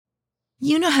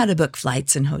You know how to book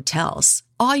flights and hotels.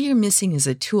 All you're missing is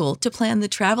a tool to plan the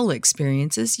travel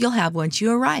experiences you'll have once you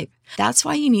arrive. That's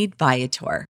why you need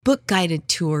Viator. Book guided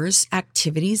tours,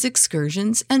 activities,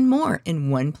 excursions, and more in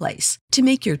one place to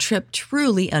make your trip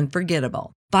truly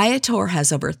unforgettable. Viator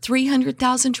has over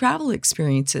 300,000 travel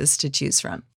experiences to choose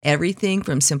from. Everything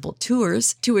from simple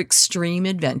tours to extreme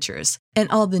adventures and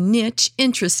all the niche,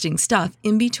 interesting stuff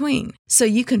in between. So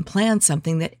you can plan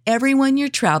something that everyone you're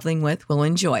traveling with will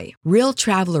enjoy. Real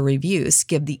traveler reviews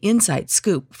give the inside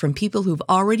scoop from people who've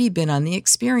already been on the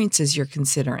experiences you're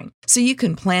considering. So you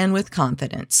can plan with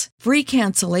confidence. Free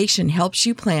cancellation helps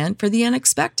you plan for the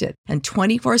unexpected. And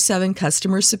 24/7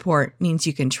 customer support means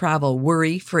you can travel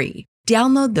worry-free.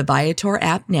 Download the Viator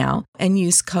app now and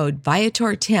use code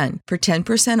Viator10 for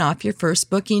 10% off your first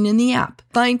booking in the app.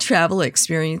 Find travel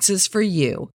experiences for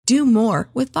you. Do more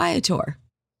with Viator.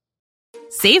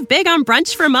 Save big on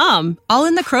brunch for mom, all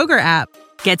in the Kroger app.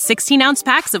 Get 16-ounce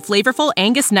packs of flavorful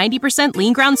Angus 90%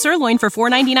 lean ground sirloin for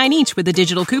 $4.99 each with a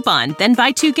digital coupon. Then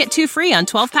buy 2, get 2 free on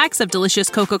 12 packs of delicious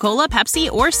Coca-Cola,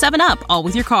 Pepsi, or 7-Up, all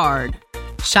with your card.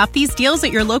 Shop these deals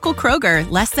at your local Kroger,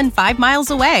 less than 5 miles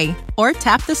away. Or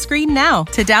tap the screen now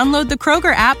to download the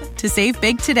Kroger app to save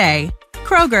big today.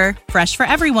 Kroger, fresh for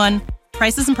everyone.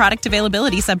 Prices and product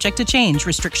availability subject to change.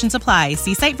 Restrictions apply.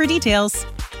 See site for details.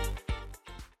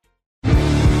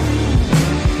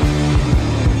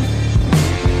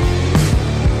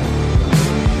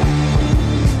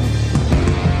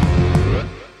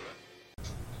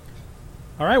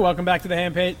 All right, welcome back to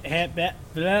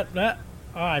the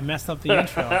Oh, I messed up the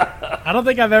intro. I don't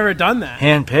think I've ever done that.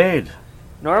 Handpaid.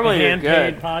 Normally you're Handpaid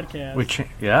good. podcast.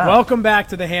 Yeah. Welcome back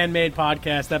to the Handmade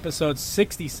Podcast, episode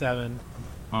 67.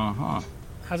 Uh-huh.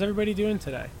 How's everybody doing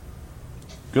today?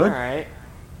 Good. All right.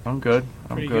 I'm good.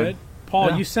 Pretty good. Paul,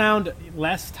 Yeah. you sound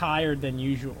less tired than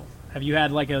usual. Have you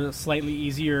had like a slightly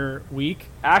easier week?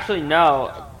 Actually,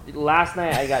 no. Last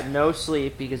night I got no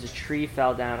sleep because a tree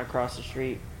fell down across the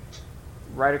street.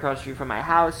 Right across the street from my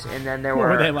house, and then there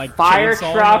were they, like, fire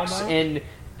chainsawing trucks all night? and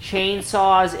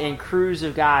chainsaws and crews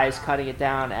of guys cutting it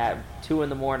down at 2 in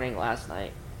the morning last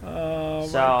night. Oh,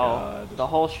 So my God. the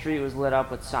whole street was lit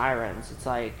up with sirens. It's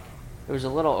like it was a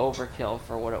little overkill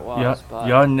for what it was. But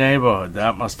Your neighborhood,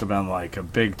 that must have been like a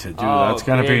big to-do. Oh, That's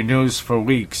going to be big. news for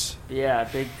weeks. yeah,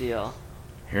 big deal.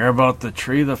 Hear about the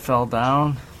tree that fell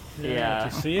down? Yeah.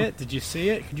 Did you see it? Did you see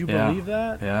it? Could you Yeah. believe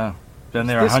that? Yeah. Been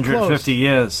there This 150 close.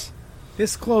 years.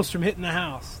 This close from hitting the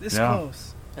house. This Yeah.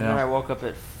 close. And then I woke up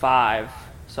at 5,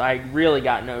 so I really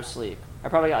got no sleep. I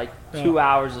probably got like 2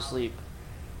 hours of sleep,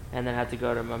 and then had to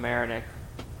go to Mamaroneck.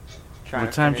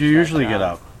 What time do you usually get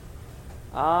up?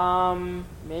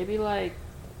 Maybe like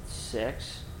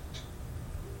 6.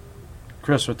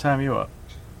 Chris, what time are you up?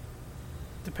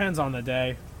 Depends on the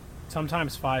day.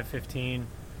 Sometimes 5:15.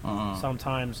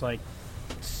 Sometimes like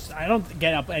I don't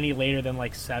get up any later than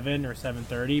like 7 or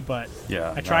 7:30, but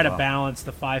Yeah. I try to no. balance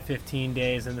the 5:15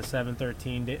 days and the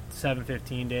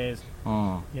 7:15 days.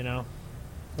 You know.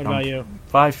 What about you?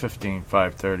 5:15,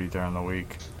 5:30 during the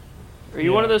week. Are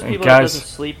you one of those And people guys- that doesn't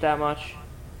sleep that much?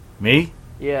 Me?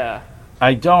 Yeah.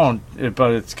 I don't,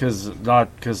 but it's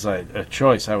not because a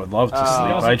choice. I would love to He sleep.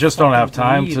 doesn't I just don't have fucking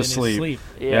time breathe to in his sleep.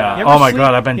 Yeah. You ever Oh my sleep-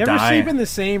 God, I've been You ever dying. sleep in the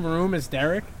same room as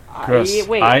Derek? Chris,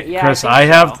 Wait, Chris, think I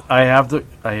so.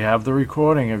 have the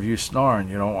recording of you snoring.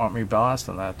 You don't want me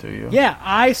blasting that, do you? Yeah,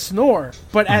 I snore,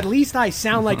 but at least I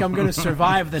sound like I'm going to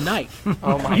survive the night.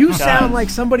 Oh my You God. sound like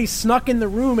somebody snuck in the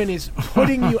room and is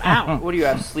putting you out. What do you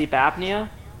have? Sleep apnea?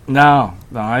 No,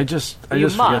 I just You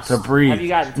forget must. to breathe. Have you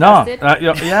gotten no,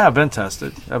 tested? yeah, I've been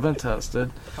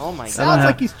tested. Oh my God. Sounds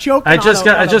like he's choking I just on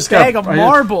got a, I on a just bag got of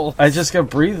marble. I just got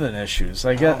breathing issues.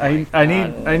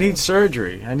 I need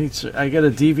surgery. I get a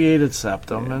deviated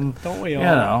septum, and Don't we all? you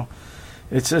know,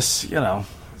 it's just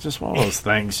just one of those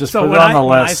things. Just So put when it on the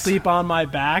when I list. sleep on my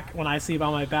back,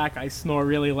 I snore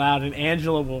really loud, and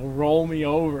Angela will roll me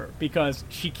over because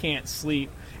she can't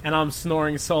sleep, and I'm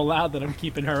snoring so loud that I'm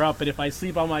keeping her up. But if I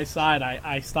sleep on my side,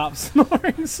 I stop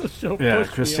snoring, so she'll Yeah, push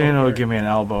me Christina over. would give me an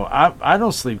elbow. I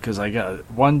don't sleep because I got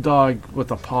one dog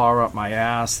with a paw up my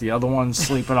ass, the other one's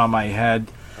sleeping on my head.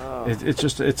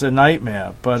 It's a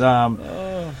nightmare.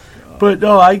 But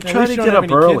no, I At try least to you don't get have up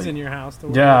any early. kids in your house to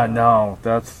worry Yeah, about. no,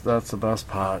 that's the best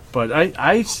part. But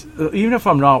I even if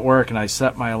I'm not working, I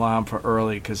set my alarm for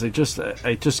early because it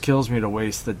just kills me to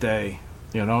waste the day.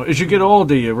 You know, as you get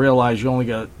older, you realize you only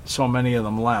got so many of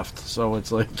them left. So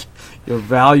it's like you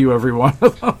value every one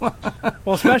of them.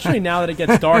 Well, especially now that it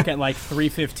gets dark at like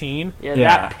 3:15. Yeah,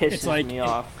 Yeah. that pisses It's like- me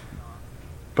off.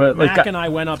 But Mac like, and I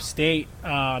went upstate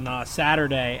on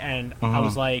Saturday, and I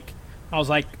was like,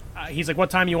 he's like, what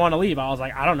time you want to leave? I was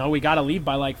like, I don't know. We got to leave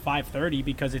by like 5:30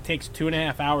 because it takes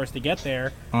 2.5 hours to get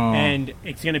there, and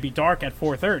it's going to be dark at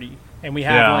 4:30, and we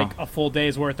have like a full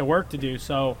day's worth of work to do.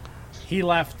 So he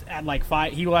left at like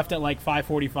 5. He left at like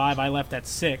 5:45. I left at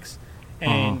 6,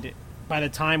 and by the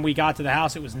time we got to the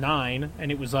house, it was 9,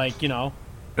 and it was like, you know,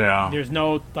 there's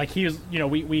no like he was, you know,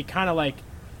 we kind of like.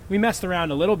 We messed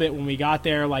around a little bit when we got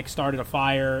there, like started a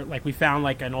fire. Like we found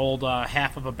like an old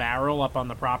half of a barrel up on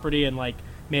the property and like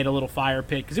made a little fire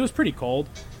pit because it was pretty cold.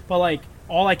 But like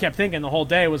all I kept thinking the whole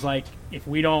day was like, if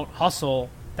we don't hustle,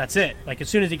 that's it. Like as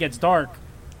soon as it gets dark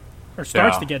or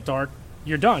starts to get dark,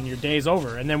 you're done. Your day's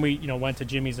over. And then we, you know, went to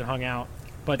Jimmy's and hung out.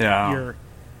 But you're,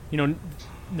 you know,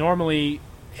 normally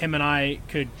him and I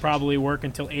could probably work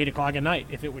until 8 o'clock at night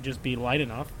if it would just be light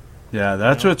enough. Yeah,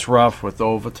 that's what's rough with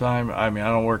overtime. I mean, I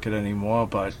don't work it anymore,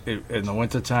 but in the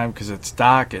wintertime, because it's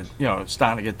dark, it's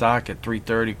starting to get dark at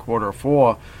 3:30,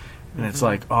 3:45, and it's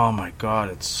like, oh my God,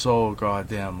 it's so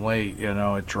goddamn late, you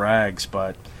know, it drags.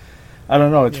 But I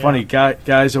don't know, it's funny,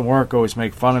 guys at work always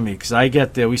make fun of me, because I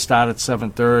get there, we start at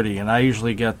 7:30, and I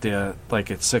usually get there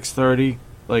like at 6:30,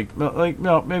 like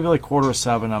maybe like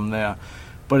 6:45 I'm there.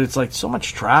 But it's like so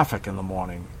much traffic in the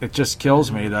morning. It just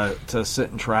kills me to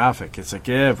sit in traffic. It's like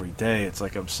every day. It's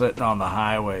like I'm sitting on the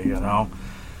highway, you know.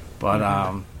 But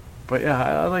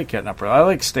yeah, I like getting up early. I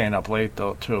like staying up late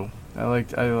though too. I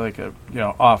like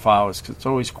off hours because it's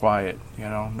always quiet. You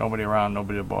know, nobody around,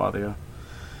 nobody to bother you.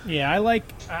 Yeah,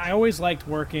 I always liked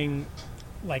working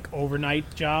like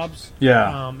overnight jobs.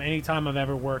 Yeah. Anytime I've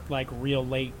ever worked like real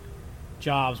late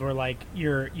jobs where like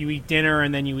you eat dinner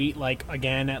and then you eat like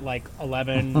again at like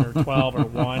 11 or 12 or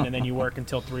 1 and then you work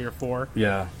until 3 or 4.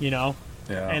 Yeah. You know?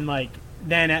 Yeah. And like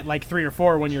then at like 3 or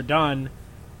 4 when you're done,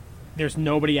 there's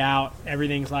nobody out.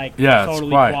 Everything's like totally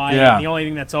quiet. Yeah. The only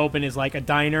thing that's open is like a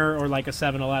diner or like a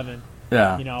 7-Eleven.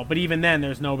 Yeah. You know, but even then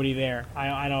there's nobody there.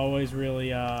 I always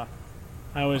really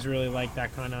like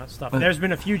that kind of stuff. There's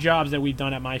been a few jobs that we've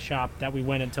done at my shop that we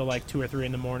went until like 2 or 3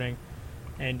 in the morning.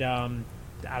 And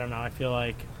I don't know. I feel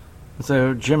like.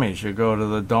 So Jimmy's, you go to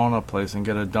the donut place and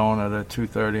get a donut at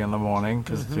 2:30 in the morning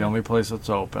because it's the only place that's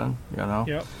open. You know.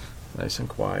 Yep. Nice and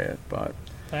quiet, but.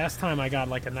 Last time I got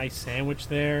like a nice sandwich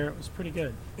there. It was pretty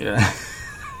good. Yeah.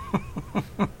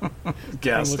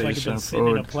 Gas station like it been sitting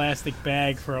food in a plastic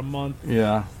bag for a month.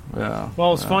 Yeah. Yeah. Well,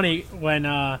 it was funny when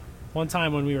one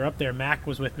time when we were up there, Mac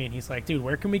was with me and he's like, "Dude,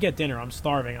 where can we get dinner? I'm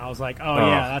starving." I was like, "Oh.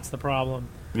 Yeah, that's the problem."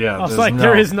 Yeah. I was like,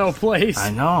 "There is no place." I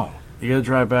know. You gotta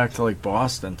drive back to like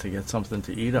Boston to get something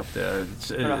to eat up there.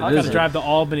 You gotta drive to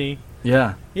Albany.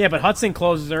 Yeah. Yeah, but Hudson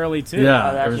closes early too.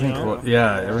 Yeah, everything.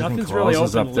 Everything closes really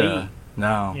open up there. late,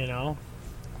 No. You know.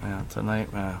 Yeah, it's a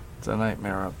nightmare. It's a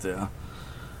nightmare up there.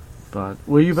 But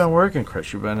where you been working,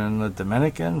 Chris? You been in the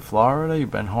Dominican, Florida? You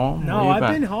been home? No,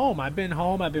 I've been home. I've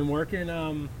been working.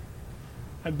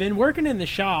 I've been working in the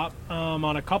shop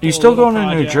on a couple. You still going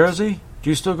projects. to New Jersey? Do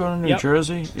you still go to New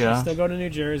Jersey? Yeah. I still go to New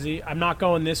Jersey. I'm not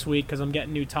going this week because I'm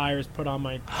getting new tires put on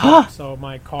my truck, so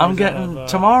my car. I'm getting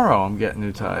tomorrow. I'm getting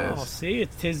new tires. Oh, see,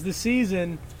 tis the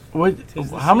season. What?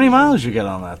 How many miles you get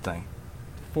on that thing?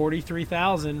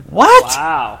 43,000. What?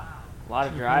 Wow, a lot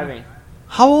of driving.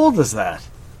 How old is that?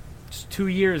 It's 2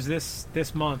 years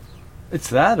this month. It's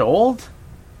that old?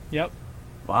 Yep.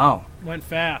 Wow. Went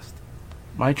fast.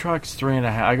 My truck's 3.5.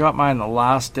 I got mine the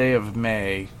last day of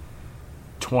May,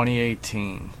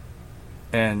 2018,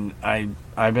 and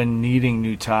I've been needing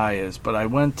new tires. But I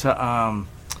went to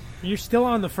You're still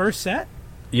on the first set?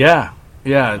 Yeah.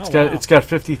 It's got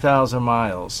 50,000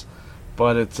 miles,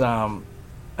 but it's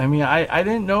I mean, I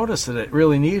didn't notice that it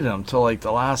really needed them until like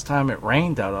the last time it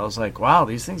rained out. I was like, wow,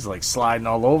 these things are like sliding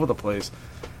all over the place.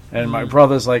 And my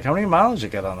brother's like, how many miles you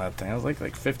get on that thing? I was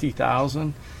like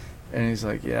 50,000. And he's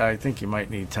like, yeah, I think you might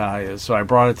need tires. So I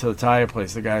brought it to the tire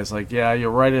place. The guy's like, yeah,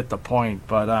 you're right at the point,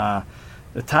 but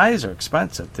the tires are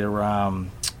expensive. They're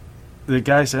the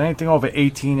guy said anything over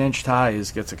 18-inch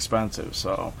tires gets expensive.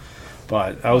 So,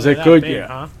 but I was at Goodyear.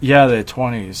 Huh? Yeah, they're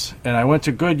 20s. And I went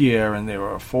to Goodyear, and they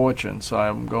were a fortune. So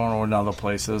I'm going to another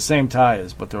place. They're the same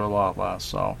tires, but they're a lot less.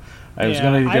 So I was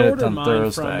going to get it done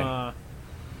Thursday.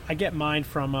 I get mine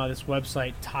from this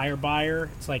website, Tire Buyer.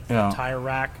 It's like Tire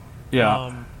Rack.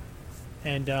 Yeah.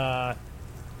 And I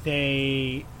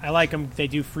like them. They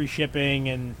do free shipping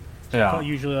and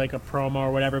usually like a promo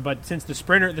or whatever. But since the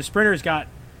Sprinter's got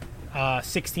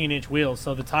 16-inch wheels,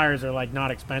 so the tires are like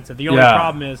not expensive. The only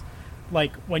problem is,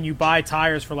 like when you buy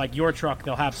tires for like your truck,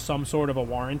 they'll have some sort of a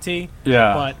warranty.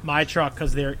 Yeah. But my truck,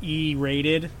 because they're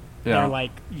E-rated, they're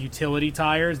like utility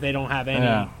tires. They don't have any.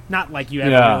 Yeah. Not like you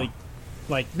ever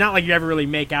really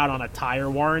make out on a tire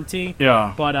warranty.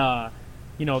 Yeah. But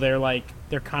they're like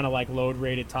they're kind of like load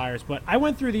rated tires. But I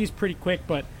went through these pretty quick.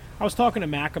 But I was talking to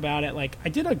Mac about it. Like I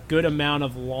did a good amount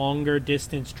of longer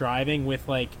distance driving with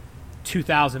like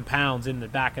 2,000 pounds in the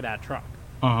back of that truck.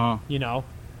 You know,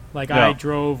 like I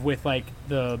drove with like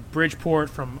the Bridgeport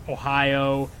from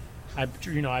Ohio. I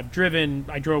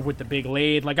drove with the Big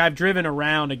Lade. Like I've driven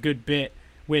around a good bit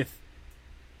with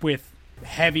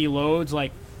heavy loads,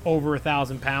 like over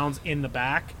 1,000 pounds in the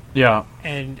back. Yeah.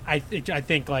 And I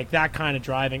think like that kind of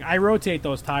driving, I rotate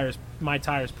my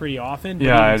tires pretty often. But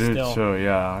Yeah, I even do still, too.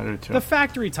 Yeah, I do too. the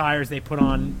factory tires they put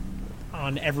on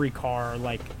every car are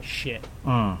like shit.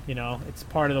 You know, it's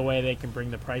part of the way they can bring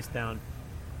the price down.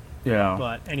 Yeah.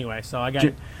 But anyway, so I got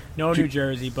New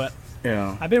Jersey, but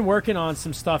yeah. I've been working on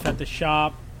some stuff at the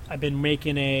shop. I'm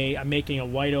making a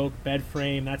white oak bed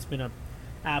frame. That's been a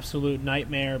absolute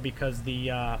nightmare because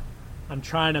I'm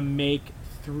trying to make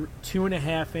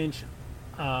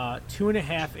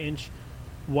 2.5 inch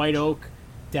white oak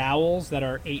dowels that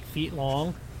are 8 feet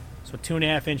long, so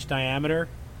 2.5 inch diameter.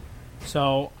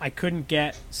 So I couldn't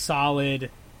get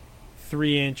solid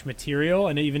 3-inch material,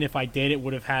 and even if I did, it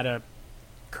would have had a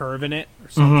curve in it or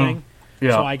something.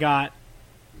 Yeah. So I got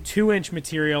 2-inch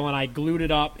material and I glued it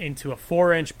up into a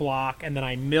 4-inch block, and then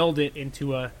I milled it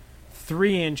into a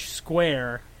 3-inch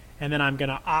square, and then I'm going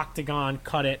to octagon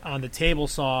cut it on the table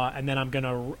saw, and then I'm going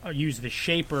to use the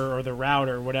shaper or the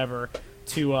router or whatever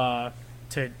to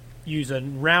use a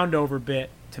round over bit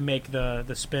to make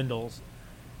the spindles.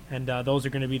 And those are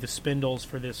going to be the spindles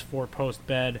for this 4-post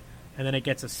bed. And then it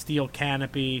gets a steel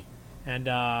canopy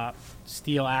and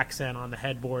steel accent on the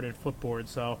headboard and footboard.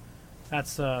 So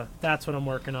that's what I'm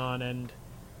working on. And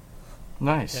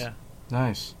Nice. Yeah.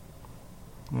 Nice.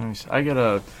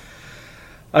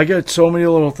 I got so many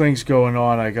little things going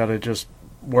on. I got to just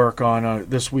work on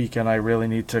this weekend. I really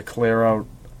need to clear out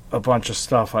a bunch of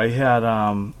stuff. I had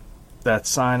that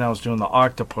sign I was doing, the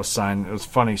octopus sign. It was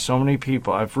funny. So many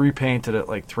people. I've repainted it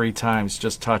like 3 times,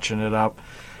 just touching it up.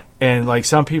 And like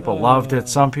some people loved it,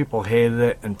 some people hated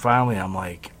it, and finally I'm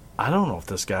like, I don't know if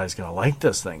this guy's gonna like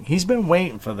this thing. He's been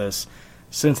waiting for this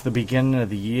since the beginning of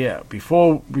the year.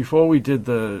 Before we did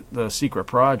the secret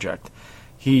project.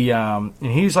 And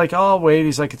he's like, oh, wait.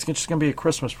 He's like, it's just going to be a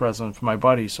Christmas present for my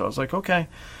buddy. So I was like, okay.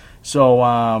 So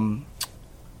I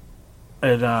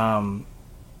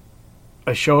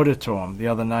showed it to him the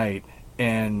other night,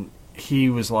 and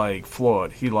he was like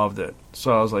floored. He loved it.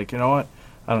 So I was like, you know what?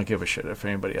 I don't give a shit if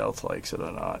anybody else likes it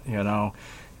or not. You know,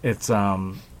 it's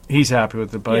he's happy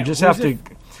with it, but I just have to.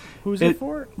 Who's it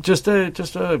for? Just a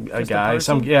guy.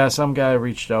 Some guy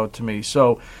reached out to me.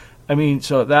 So. I mean,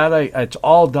 so that it's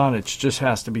all done. It just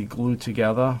has to be glued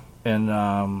together, and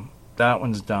that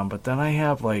one's done. But then I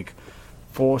have like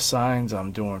 4 signs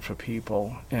I'm doing for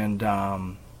people, and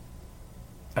I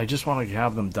just want to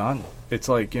have them done. It's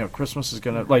like, you know, Christmas is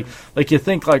gonna like you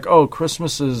think like, oh,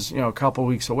 Christmas is, you know, a couple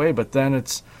weeks away, but then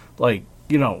it's like,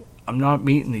 you know, I'm not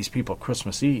meeting these people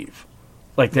Christmas Eve.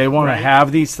 Like they want to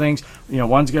have these things. You know,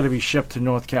 one's got to be shipped to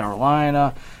North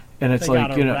Carolina, and it's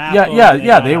like, you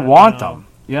know, they want them.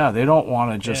 Yeah, they don't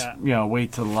want to just, you know,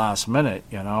 wait till the last minute,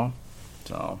 you know?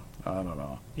 So, I don't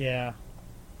know. Yeah.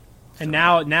 And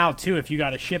now too, if you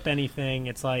got to ship anything,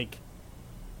 it's like,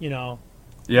 you know,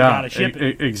 you got to ship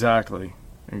it. Exactly.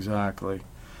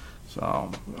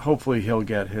 So, hopefully he'll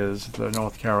get the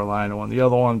North Carolina one. The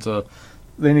other ones,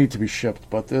 they need to be shipped,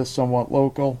 but they're somewhat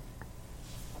local.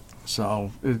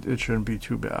 So, it shouldn't be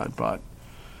too bad. But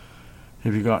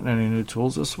have you gotten any new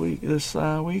tools this week?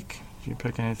 Did you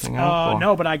pick anything up?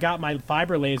 No, but I got my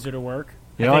fiber laser to work.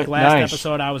 Yeah, I think last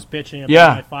episode I was bitching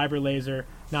about my fiber laser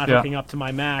not hooking up to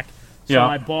my Mac. So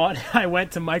I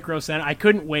went to Micro Center. I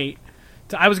couldn't wait.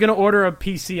 I was going to order a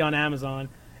PC on Amazon,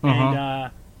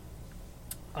 and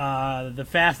the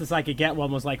fastest I could get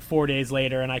one was like 4 days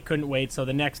later, and I couldn't wait. So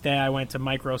the next day I went to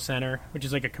Micro Center, which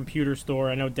is like a computer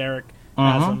store. I know Derek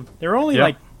has them. There are only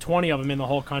like 20 of them in the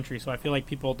whole country, so I feel like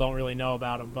people don't really know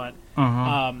about them. But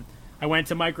I went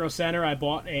to Micro Center. I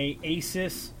bought a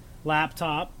Asus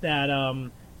laptop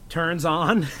that turns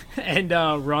on and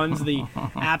runs the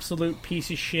absolute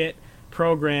piece of shit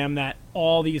program that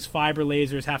all these fiber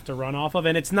lasers have to run off of.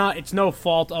 And it's no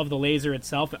fault of the laser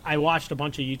itself. I watched a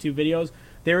bunch of YouTube videos.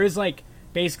 There is like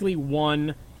basically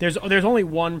there's only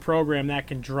one program that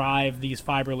can drive these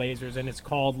fiber lasers, and it's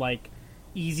called like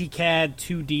EasyCAD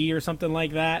 2D or something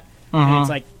like that. And it's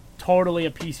like totally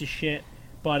a piece of shit.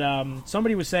 But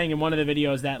somebody was saying in one of the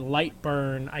videos that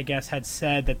Lightburn, I guess, had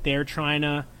said that they're trying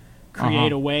to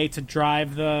create a way to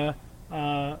drive the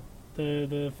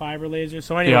fiber laser.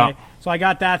 So anyway, so I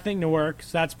got that thing to work.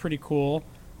 So that's pretty cool.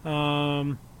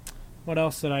 What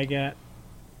else did I get?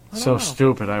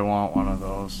 Stupid. I want one of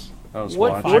those. I was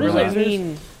What watching does that. it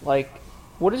mean? Like,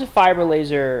 what does a fiber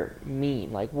laser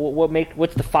mean? Like,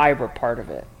 what's the fiber part of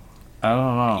it? I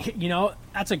don't know. You know,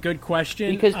 that's a good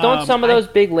question. Because don't some of those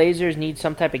big lasers need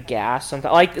some type of gas?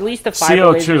 Like at least the fiber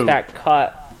CO2. lasers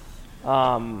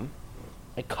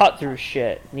that cut through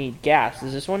shit need gas.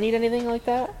 Does this one need anything like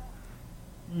that?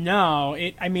 No,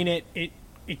 it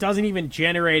doesn't even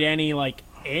generate any like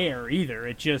air either.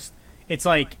 It's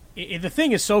like the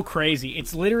thing is so crazy.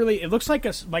 It's literally, it looks like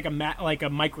a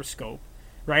microscope,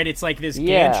 right? It's like this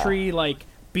gantry like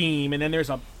beam, and then there's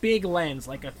a big lens,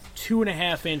 like a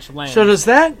 2.5-inch lens. So does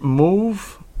that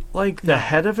move like the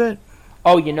head of it?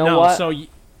 Oh, you know what? So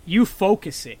you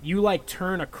focus it. You like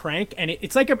turn a crank, and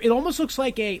it's like it almost looks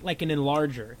like an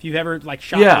enlarger. If you've ever like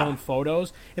shot your own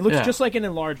photos, it looks just like an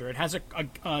enlarger. It has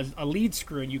a lead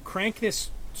screw, and you crank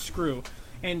this screw,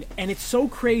 and it's so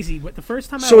crazy. But the first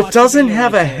time I watched it doesn't the video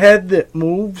have like a this, head that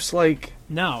moves like.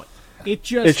 No, it's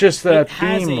just that it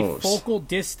has beam a moves. focal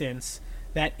distance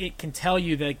that it can tell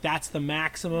you that that's the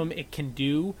maximum it can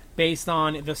do based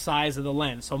on the size of the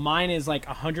lens. So mine is like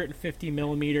 150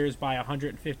 millimeters by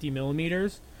 150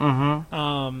 millimeters.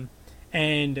 Mm-hmm.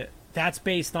 And that's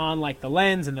based on like the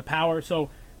lens and the power. So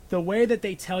the way that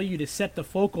they tell you to set the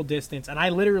focal distance, and I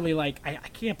literally I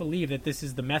can't believe that this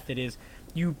is the method, is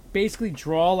you basically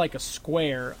draw like a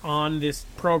square on this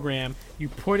program, you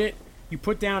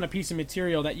put down a piece of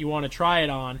material that you want to try it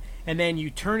on, and then you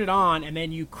turn it on, and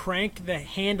then you crank the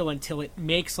handle until it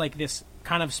makes like this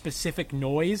kind of specific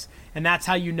noise, and that's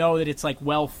how you know that it's like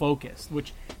well focused,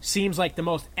 which seems like the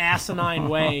most asinine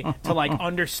way to like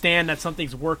understand that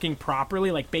something's working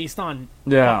properly, like based on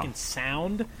fucking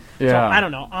sound. So I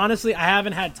don't know. Honestly, I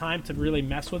haven't had time to really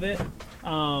mess with it.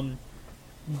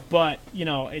 But you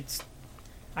know,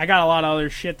 I got a lot of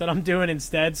other shit that I'm doing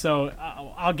instead, so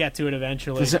I'll get to it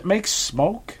eventually. Does it make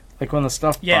smoke? Like when the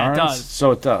stuff burns? Yeah, it does.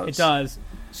 So it does. It does.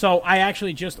 So I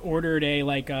actually just ordered a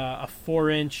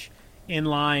 4-inch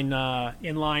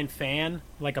inline fan,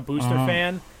 like a booster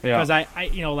fan, because I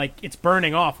like it's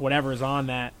burning off whatever's on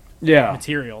that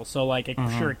material. So like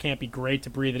sure it can't be great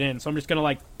to breathe it in. So I'm just gonna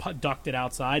like duct it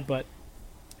outside, but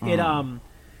it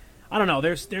I don't know.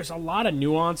 There's a lot of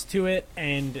nuance to it,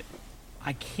 and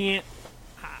I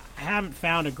haven't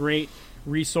found a great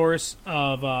resource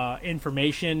of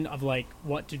information of like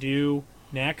what to do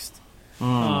next.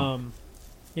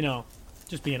 You know,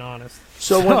 just being honest.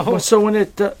 So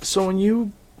when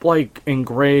you like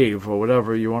engrave or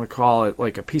whatever you want to call it,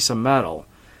 like a piece of metal,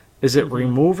 is it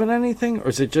removing anything, or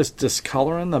is it just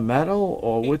discoloring the metal,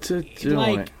 or what's it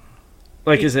doing?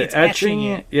 Like is it etching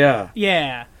it? Yeah.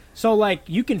 Yeah. So like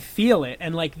you can feel it,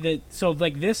 and like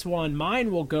this one,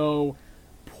 mine will go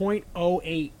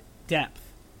 0.08 depth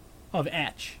of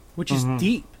etch, which is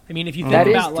deep. I mean, if you think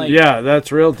about like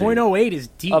that's real deep. 0.08 is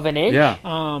deep of an inch.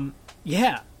 Yeah.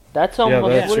 Yeah. That's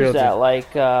almost what is that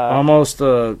like? Almost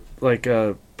like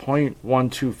a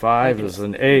 0.125 is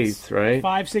an eighth, right?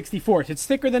 5/64. It's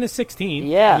thicker than a 16.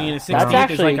 Yeah, I mean, a 16th that's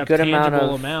actually is like a good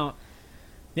tangible amount.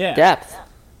 Yeah. Depth.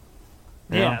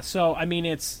 Yeah. So I mean,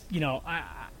 it's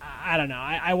I don't know.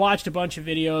 I watched a bunch of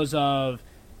videos of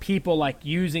people like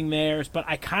using theirs, but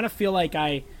I kind of feel like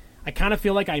I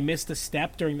missed a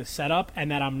step during the setup,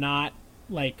 and that I'm not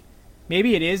like.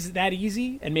 Maybe it is that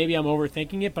easy, and maybe I'm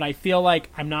overthinking it, but I feel like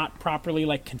I'm not properly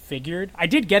like configured. I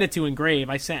did get it to engrave.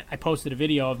 I posted a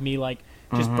video of me like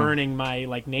just burning my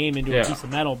like name into a piece of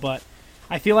metal, but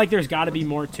I feel like there's got to be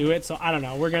more to it. So I don't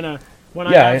know. We're gonna when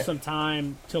I have some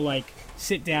time to like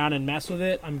sit down and mess with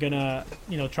it, I'm gonna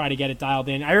try to get it dialed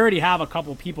in. I already have a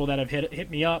couple people that have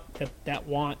hit me up that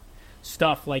want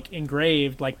stuff like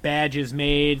engraved, like badges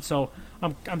made. So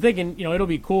I'm thinking it'll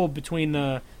be cool between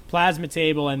the plasma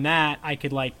table and that I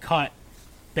could like cut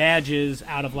badges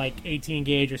out of like 18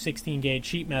 gauge or 16 gauge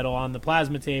sheet metal on the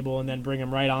plasma table and then bring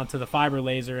them right onto the fiber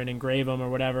laser and engrave them or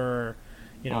whatever.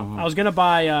 Or, I was gonna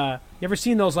buy. You ever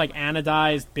seen those like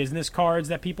anodized business cards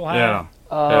that people have? Yeah.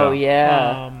 Oh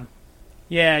yeah.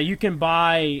 Yeah, you can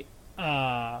buy.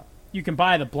 You can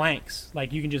buy the blanks.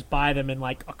 Like you can just buy them in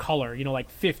like a color. Like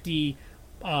 50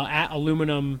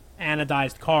 aluminum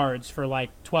anodized cards for like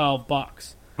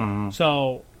 $12.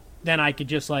 So then I could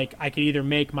just I could either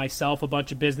make myself a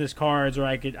bunch of business cards, or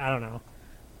I don't know,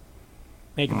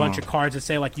 make a bunch of cards that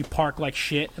say like you park like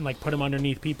shit and like put them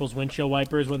underneath people's windshield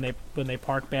wipers when they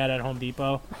park bad at Home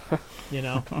Depot. I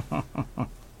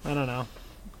don't know,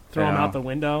 throw them out the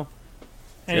window.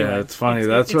 Anyway, yeah, it's funny.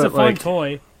 It's a fun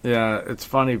toy. Yeah, it's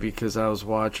funny because I was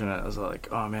watching it. I was like,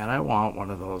 oh man, I want one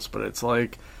of those, but it's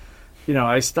like.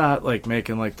 I start like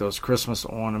making like those Christmas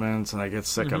ornaments, and I get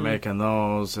sick of making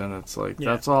those, and it's like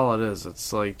that's all it is.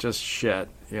 It's like just shit,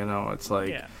 It's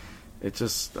like It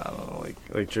just, I don't know,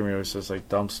 like Jimmy always says, like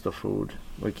dumpster food,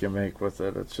 like you make with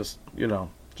it. It's just,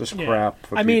 just crap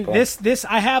for people. This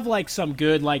I have like some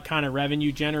good like kind of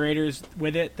revenue generators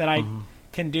with it that I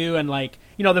can do, and like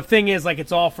the thing is like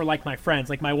it's all for like my friends,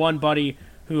 like my one buddy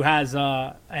who has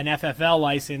an FFL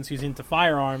license who's into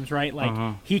firearms, right?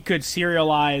 Like he could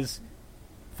serialize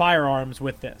firearms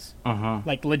with this,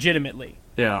 like legitimately.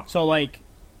 Yeah. So like.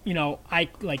 I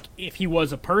like if he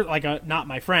was not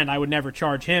my friend, I would never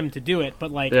charge him to do it,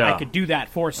 but like I could do that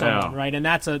for someone, right? And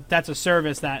that's a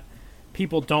service that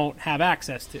people don't have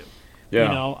access to.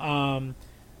 Yeah.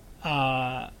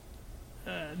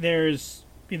 There's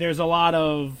a lot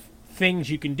of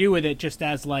things you can do with it, just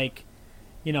as like,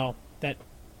 that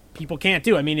people can't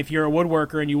do. I mean, if you're a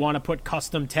woodworker and you want to put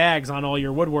custom tags on all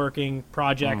your woodworking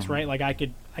projects, right? Like I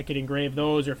could engrave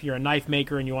those, or if you're a knife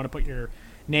maker and you want to put your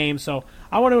name. So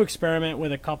I want to experiment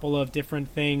with a couple of different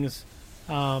things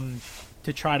to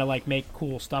try to like make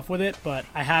cool stuff with it, but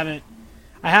I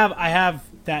have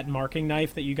that marking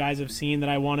knife that you guys have seen that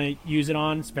I want to use it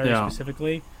on very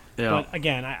specifically. Yeah. But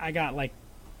again, I got like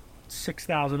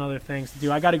 6,000 other things to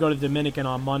do. I got to go to Dominican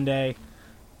on Monday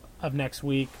of next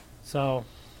week, so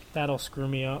that'll screw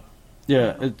me up.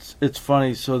 Yeah, it's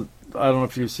funny. So I don't know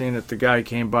if you've seen it. The guy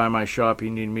came by my shop. He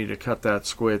needed me to cut that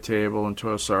square table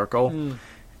into a circle.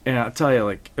 And I'll tell you,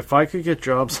 like, if I could get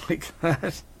jobs like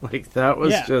that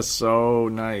was just so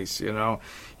nice,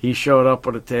 He showed up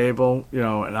at a table,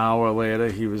 an hour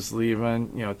later he was leaving,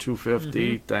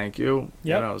 $250, thank you,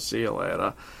 see you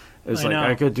later. It's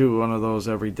I could do one of those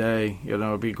every day,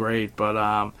 it'd be great.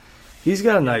 But he's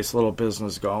got a nice little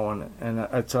business going, and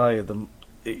I tell you,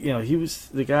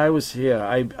 the guy was here.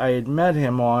 I had met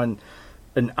him on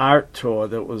an art tour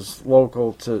that was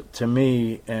local to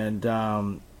me, and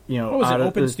what was it,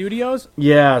 Open Studios?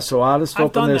 Yeah, so artists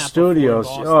opened their studios.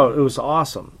 Oh, it was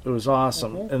awesome. It was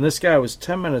awesome. And this guy was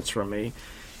 10 minutes from me,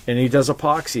 and he does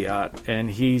epoxy art,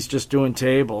 and he's just doing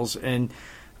tables. And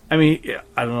I mean,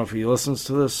 I don't know if he listens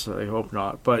to this. I hope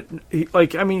not. But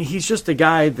he's just a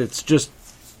guy that's just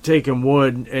taken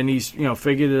wood, and he's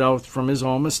figured it out from his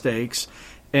own mistakes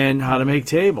and how to make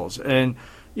tables. And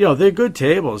they're good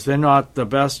tables. They're not the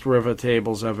best river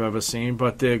tables I've ever seen,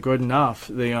 but they're good enough.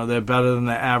 They're better than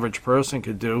the average person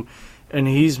could do, and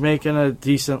he's making a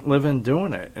decent living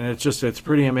doing it. And it's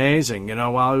pretty amazing.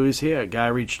 While he was here, a guy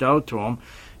reached out to him.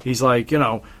 He's like,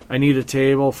 I need a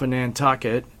table for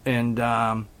Nantucket,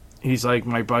 and he's like,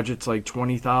 my budget's like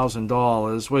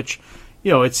 $20,000, which,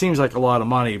 it seems like a lot of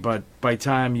money, but by the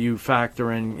time you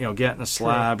factor in, getting a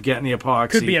slab, getting the epoxy,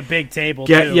 could be a big table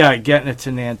too. Yeah, getting it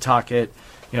to Nantucket.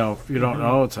 If you don't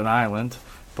know, it's an island,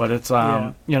 but it's you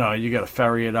got to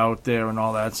ferry it out there and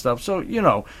all that stuff. So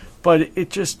but it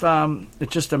just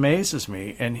amazes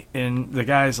me. And the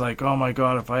guy's like, oh my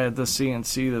God, if I had this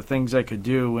CNC, the things I could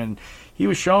do. And he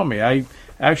was showing me. I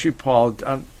actually, Paul,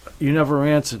 you never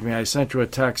answered me. I sent you a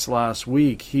text last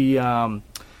week. He's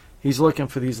looking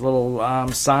for these little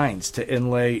signs to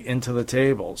inlay into the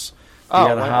tables. He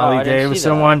had a Harley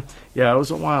Davidson one. Yeah, it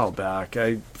was a while back.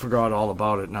 I forgot all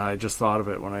about it now. I just thought of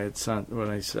it when I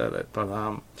said it.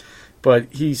 But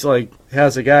he's like,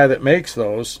 has a guy that makes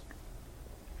those.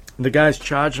 The guy's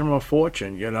charging him a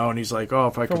fortune, and he's like, oh,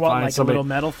 if I could find like somebody, a little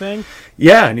metal thing.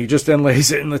 Yeah, and he just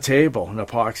inlays it in the table and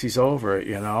epoxies over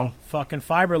it, Fucking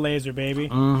fiber laser, baby.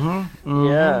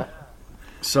 Yeah.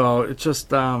 So it's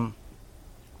just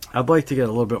I'd like to get a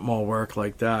little bit more work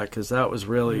like that, because that was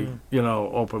really,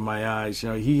 opened my eyes.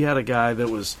 He had a guy that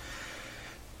was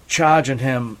charging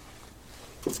him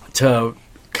to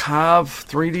carve,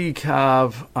 to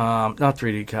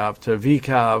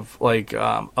V-carve like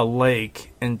a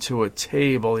lake into a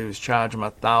table. He was charging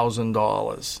him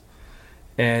 $1,000.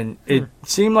 And it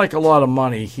seemed like a lot of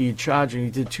money. He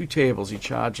did 2 tables. He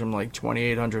charged him like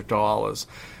 $2,800.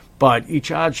 But he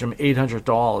charged him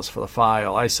 $800 for the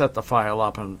file. I set the file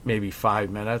up in maybe 5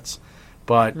 minutes.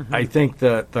 But I think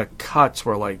the cuts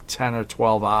were like 10 or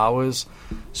 12 hours.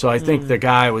 So I think the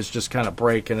guy was just kind of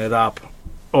breaking it up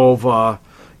over,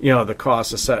 the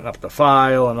cost of setting up the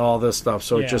file and all this stuff.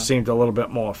 So it just seemed a little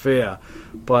bit more fair.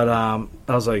 But I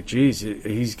was like, geez,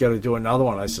 he's got to do another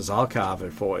one. I says, I'll carve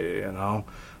it for you,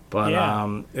 But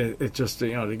it just,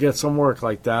 to get some work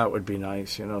like that would be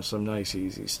nice, some nice,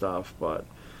 easy stuff. But...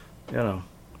 I don't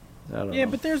know.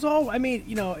 But there's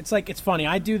it's funny.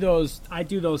 I do those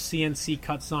CNC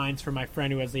cut signs for my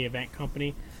friend who has the event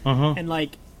company, and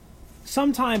like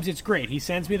sometimes it's great. He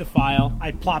sends me the file,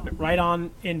 I plop it right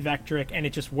on in Vectric, and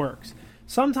it just works.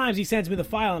 Sometimes he sends me the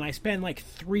file, and I spend like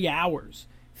 3 hours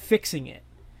fixing it,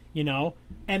 you know.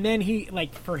 And then he,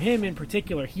 like, for him in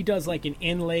particular, he does like an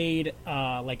inlaid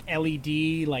like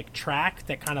LED like track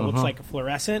that kind of looks like a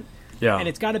fluorescent. Yeah. And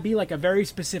it's got to be like a very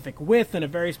specific width and a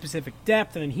very specific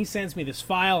depth. And then he sends me this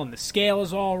file, and the scale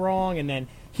is all wrong, and then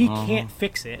he can't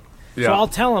fix it. Yeah. So I'll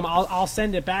tell him, I'll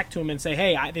send it back to him and say,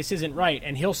 hey, this isn't right.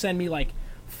 And he'll send me like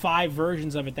 5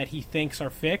 versions of it that he thinks are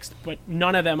fixed, but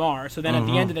none of them are. So then at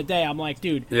the end of the day, I'm like,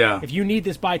 dude, if you need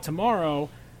this by tomorrow,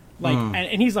 like,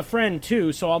 and he's a friend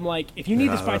too, so I'm like, if you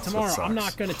need this by tomorrow, I'm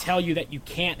not going to tell you that you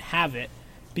can't have it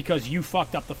because you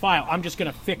fucked up the file. I'm just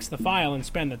going to fix the file and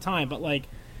spend the time. But like,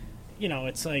 you know,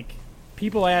 it's like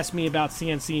people ask me about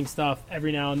CNCing stuff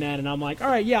every now and then, and I'm like, all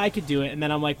right, yeah, I could do it. And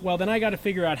then I'm like, well, then I got to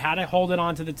figure out how to hold it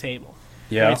onto the table.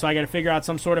 Yeah. Right? So I got to figure out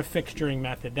some sort of fixturing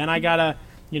method. Then I got to,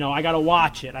 you know, I got to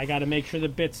watch it. I got to make sure the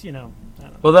bits, you know. I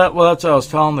don't know. Well, that's what I was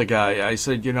telling the guy. I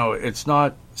said, you know, it's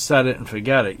not set it and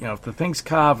forget it. You know, if the thing's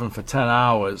carving for 10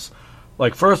 hours,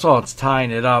 like, first of all, it's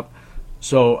tying it up.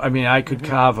 So, I mean, I could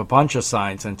carve a bunch of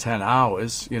signs in 10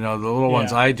 hours. You know, the little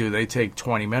ones I do, they take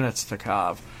 20 minutes to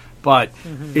carve. But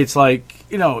it's like,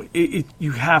 you know,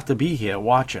 you have to be here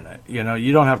watching it. You know,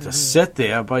 you don't have to sit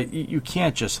there, but you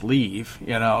can't just leave,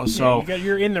 you know. So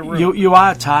you're in the room. You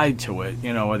are tied to it,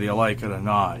 you know, whether you like it or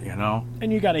not, you know.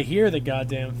 And you got to hear the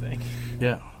goddamn thing.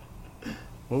 Yeah.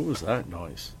 What was that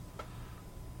noise?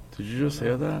 Did you just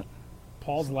hear that?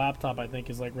 Paul's laptop, I think,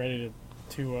 is like ready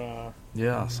to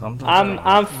Yeah, sometimes.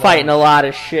 I'm fighting a lot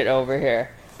of shit over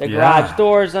here. The garage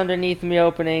door's underneath me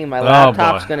opening. My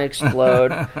laptop's going to explode.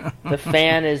 The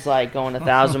fan is like going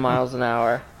 1,000 miles an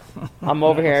hour. I'm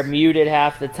over here muted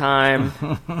half the time.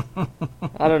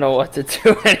 I don't know what to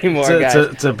do anymore, guys.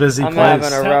 It's a busy I'm place.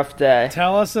 having a rough day.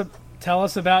 Tell us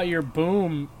about your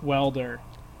boom welder.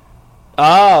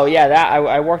 Oh, yeah, that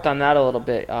I worked on that a little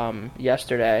bit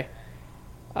yesterday.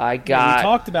 We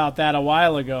talked about that a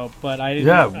while ago, but I didn't.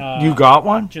 Yeah, you got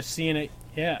one? Just seeing it.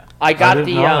 Yeah, I got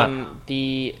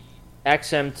the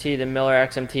XMT, the Miller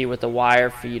XMT with the wire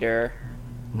feeder.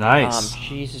 Nice.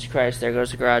 Jesus Christ, there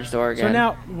goes the garage door again. So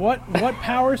now, what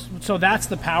power? So that's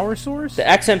the power source? The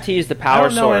XMT is the power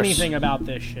source. I don't know anything about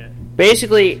this shit.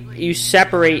 Basically, you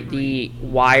separate the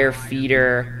wire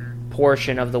feeder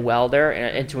portion of the welder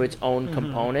into its own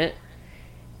component,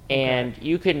 and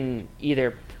you can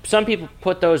either... Some people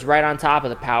put those right on top of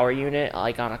the power unit,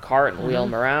 like on a cart, and wheel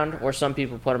them around, or some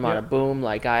people put them on a boom,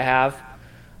 like I have.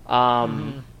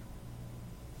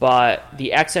 But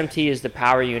the XMT is the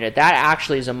power unit. That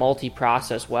actually is a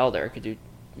multi-process welder. It could do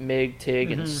MIG,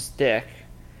 TIG, and stick.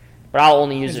 But I'll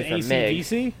only use it for MIG.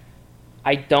 DC?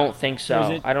 I don't think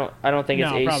so. I don't think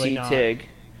it's AC TIG.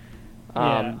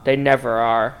 They never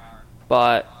are.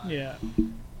 But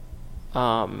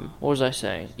what was I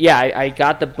saying? Yeah, I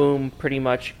got the boom pretty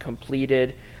much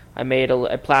completed. I made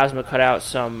a plasma cut out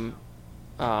some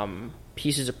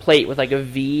pieces of plate with like a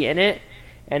V in it,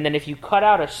 and then if you cut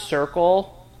out a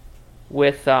circle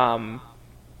with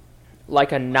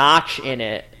like a notch in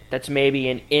it that's maybe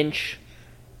 1.25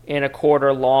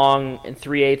 inches long and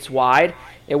 3/8 wide,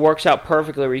 it works out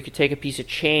perfectly where you could take a piece of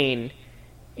chain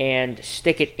and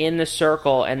stick it in the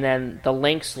circle, and then the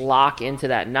links lock into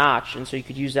that notch, and so you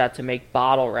could use that to make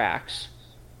bottle racks.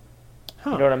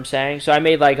 You know what I'm saying? So I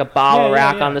made like a bottle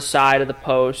rack on the side of the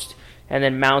post, and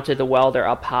then mounted the welder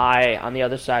up high on the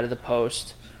other side of the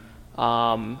post.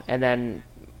 And then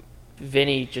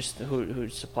Vinny, just who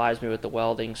supplies me with the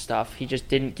welding stuff, he just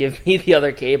didn't give me the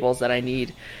other cables that I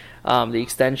need, the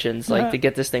extensions, like to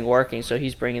get this thing working. So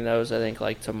he's bringing those, I think,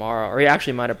 like tomorrow, or he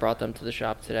actually might have brought them to the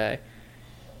shop today.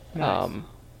 Nice.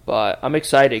 But I'm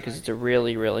excited because it's a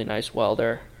really, really nice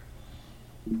welder.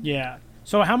 Yeah.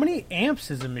 So how many amps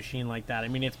is a machine like that? I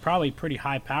mean, it's probably pretty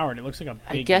high powered. It looks like a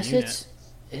big I guess unit.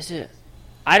 Is it?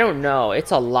 I don't know.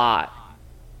 It's a lot.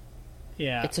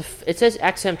 Yeah. It says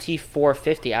XMT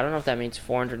 450. I don't know if that means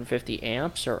 450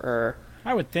 amps or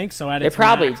I would think so. At its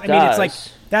probably max. does. I mean, it's like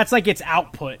that's like its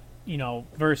output, you know,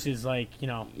 versus like, you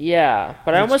know. Yeah,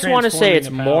 but I almost want to say it's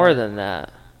more than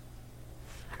that.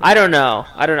 I don't know.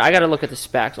 I got to look at the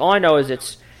specs. All I know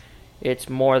is it's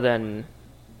more than,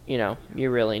 you know, you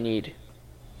really need.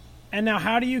 And now,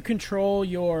 how do you control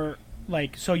your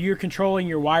so you're controlling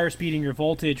your wire speed and your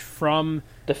voltage from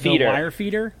the feeder, the wire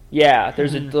feeder? Yeah,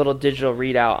 there's a little digital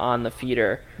readout on the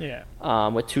feeder. Yeah.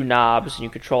 With 2 knobs, and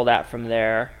you control that from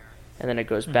there, and then it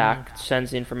goes back, sends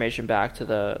the information back to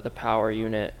the power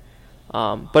unit.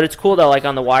 But it's cool though. Like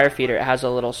on the wire feeder, it has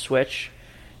a little switch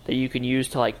that you can use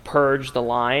to like purge the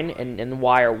line, and the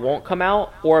wire won't come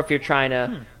out. Or if you're trying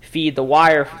to feed the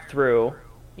wire through,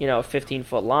 you know, a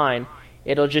 15-foot line,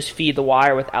 it'll just feed the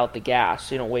wire without the gas,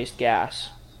 so you don't waste gas.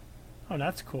 Oh,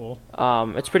 that's cool.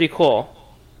 It's pretty cool.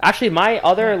 Actually, my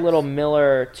other little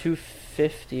Miller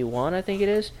 251, I think it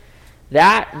is,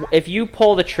 that if you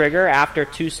pull the trigger after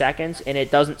 2 seconds and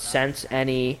it doesn't sense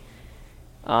any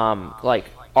like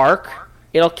arc,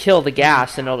 it'll kill the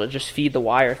gas and it'll just feed the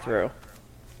wire through.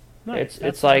 Nice.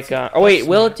 It's like oh wait,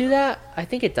 will it do that? I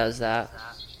think it does that.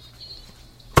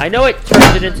 I know it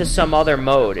turns it into some other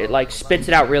mode. It like spits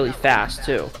it out really fast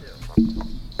too.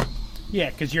 Yeah,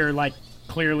 because you're like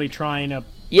clearly trying to.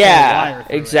 Yeah,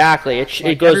 exactly.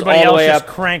 It goes all the way up.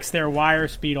 Just cranks their wire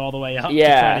speed all the way up.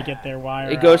 Yeah, to try to get their wire.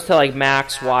 It goes to like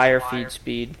max wire feed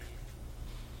speed.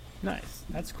 Nice,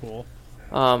 that's cool.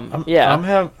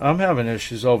 Yeah, I'm having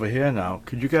issues over here now.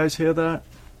 Could you guys hear that?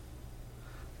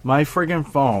 My friggin'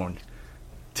 phone.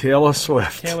 Taylor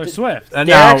Swift. And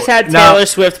Derek's had Taylor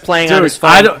Swift playing on his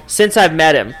phone since I've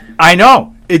met him. I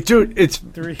know. It's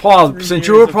Paul, three since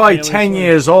you were probably 10 Swift.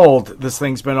 years old, this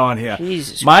thing's been on here.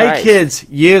 Jesus my Christ. kids,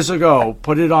 years ago,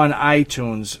 put it on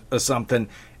iTunes or something,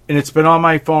 and it's been on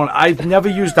my phone. I've never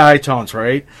used iTunes,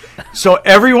 right? So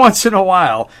every once in a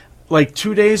while, like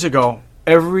 2 days ago,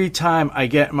 every time I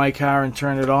get in my car and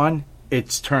turn it on,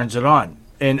 it turns it on.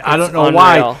 And I don't know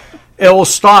why. It will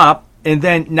stop. And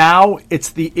then now it's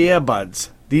the earbuds.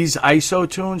 These ISO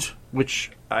tunes,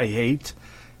 which I hate,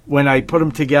 when I put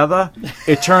them together,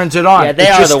 it turns it on. Yeah, they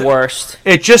are the worst.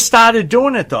 It just started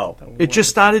doing it, though. It just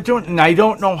started doing it, and I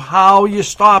don't know how you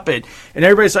stop it. And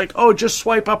everybody's like, oh, just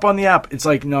swipe up on the app. It's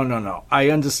like, no. I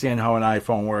understand how an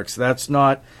iPhone works. That's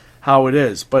not how it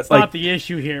is. But it's like, not the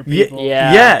issue here, people.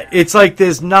 Yeah, it's like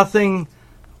there's nothing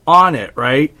on it,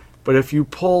 right? But if you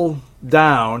pull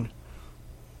down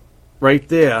right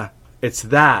there, it's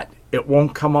that. It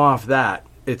won't come off that.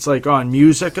 It's like on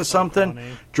music or something.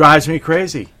 Drives me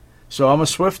crazy. So I'm a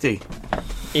Swiftie.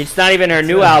 It's not even her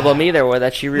new album either, where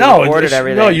that she re-recorded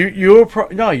everything. No,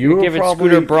 you were giving probably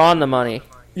Scooter Braun the money.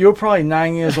 You were probably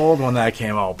 9 years old when that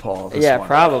came out, Paul. Yeah,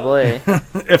 probably.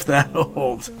 If that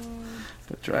old.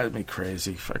 It drives me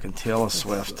crazy. Fucking Taylor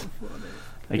Swift.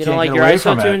 You don't like your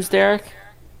ISO tunes, Derek?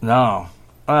 No.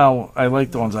 Well, I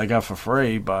like the ones I got for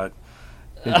free, but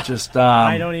it's just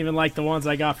I don't even like the ones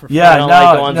I got for free. Yeah, I don't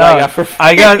like the ones I got for free.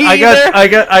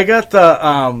 I got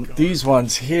the these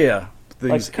ones here.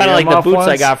 These kind of like the boots ones.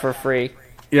 I got for free.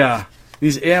 Yeah,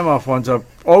 these earmuff ones are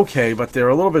okay, but they're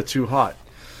a little bit too hot.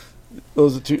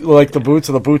 Those are too like the boots.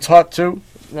 Are the boots hot too?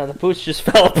 No, the boots just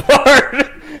fell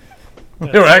apart.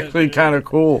 They're actually kind of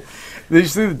cool. Did you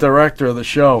see the director of the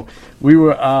show? We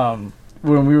were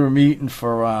when we were meeting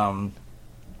for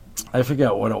I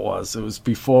forget what it was. It was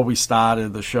before we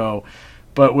started the show.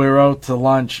 But we were out to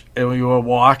lunch, and we were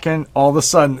walking. All of a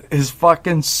sudden, his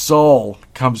fucking sole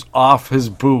comes off his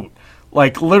boot.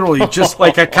 Like, literally, just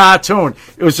like a cartoon.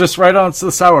 It was just right on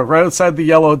the sidewalk, right outside the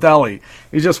Yellow Deli.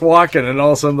 He's just walking, and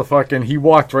all of a sudden, he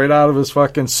walked right out of his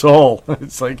fucking sole.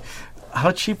 It's like,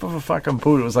 how cheap of a fucking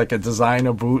boot? It was like a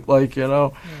designer boot, like, you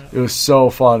know? Yeah. It was so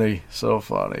funny.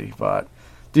 But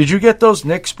did you get those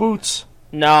Knicks boots?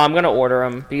 No, I'm going to order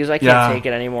them because I can't take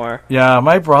it anymore. Yeah,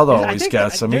 my brother always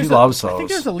gets them. He loves those. I think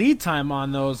there's a lead time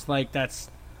on those. Like, that's...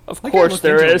 Of course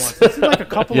there is. This is like a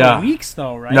couple of weeks,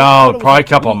 though, right? No, probably a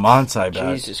couple of months, I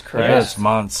bet. Jesus Christ. Yeah, it's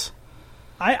months.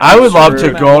 I would love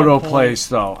to go to a place,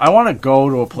 though. I want to go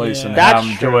to a place and have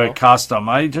them do it custom.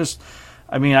 I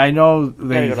know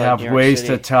they have ways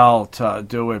to tell to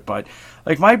do it, but...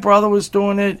 Like, my brother was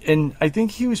doing it, and I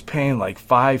think he was paying like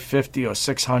 $550 or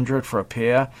 $600 for a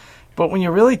pair. But when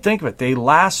you really think of it, they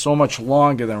last so much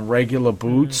longer than regular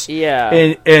boots. Yeah.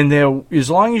 And they're, as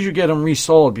long as you get them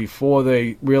resoled before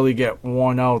they really get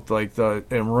worn out, like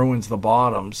and ruins the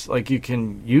bottoms, like you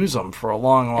can use them for a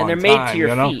long time. And they're made to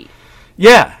your feet.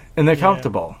 Yeah, and they're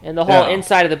comfortable. And the whole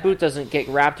inside of the boot doesn't get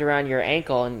wrapped around your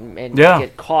ankle and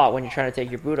get caught when you're trying to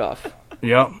take your boot off.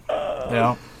 Yep.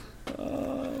 Yeah.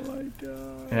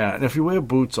 Yeah, and if you wear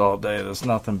boots all day, there's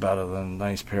nothing better than a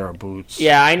nice pair of boots.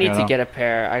 Yeah, I need to get a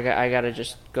pair. I got to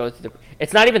just go through the...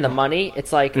 It's not even the money.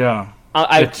 It's like... Yeah.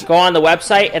 I go on the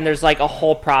website, and there's like a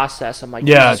whole process. I'm like,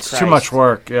 yeah, it's too much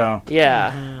work, yeah.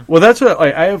 Yeah. Mm-hmm. Well, that's what...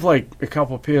 I have like a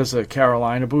couple pairs of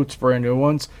Carolina boots, brand new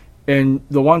ones, and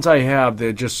the ones I have,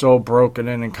 they're just so broken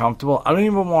in and comfortable. I don't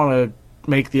even want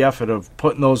to make the effort of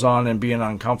putting those on and being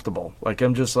uncomfortable. Like,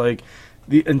 I'm just like...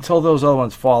 until those other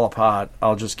ones fall apart,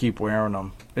 I'll just keep wearing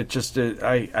them.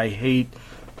 I hate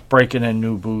breaking in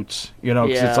new boots, you know,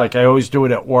 because it's like I always do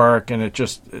it at work, and it's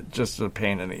just a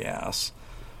pain in the ass.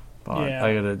 But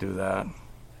I got to do that.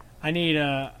 I need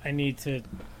to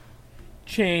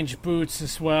change boots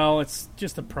as well. It's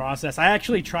just a process. I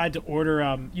actually tried to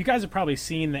order. You guys have probably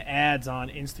seen the ads on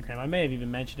Instagram. I may have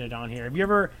even mentioned it on here. Have you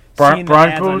ever seen the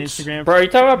ads on Instagram? Bro, are you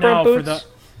talking about burnt boots?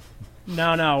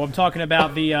 No, I'm talking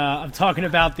about the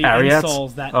Ariats?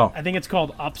 insoles that I think it's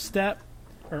called Upstep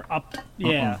or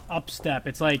Upstep.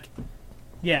 It's like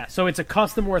so it's a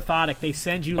custom orthotic. They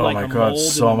send you like a mold. Oh my god,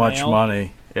 so much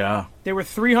money. Yeah. They were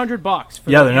 $300 for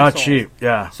they're insoles. not cheap.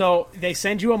 Yeah. So they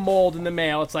send you a mold in the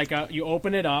mail. It's like you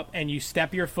open it up and you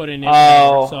step your foot in it.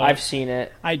 Oh, so I've seen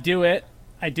it. I do it.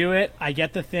 I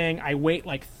get the thing. I wait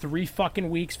like 3 fucking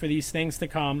weeks for these things to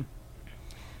come.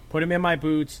 Put them in my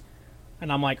boots.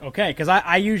 And I'm like, okay, because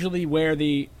I usually wear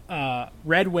the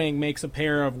Red Wing makes a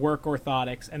pair of work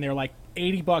orthotics, and they're like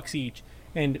 $80 each.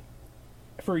 And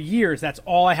for years, that's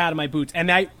all I had in my boots, and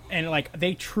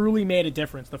they truly made a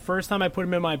difference. The first time I put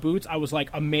them in my boots, I was like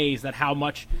amazed at how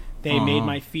much they made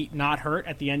my feet not hurt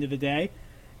at the end of the day.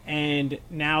 And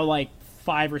now, like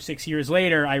 5 or 6 years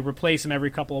later, I replace them every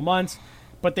couple of months.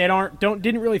 But they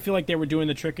didn't really feel like they were doing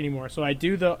the trick anymore. So I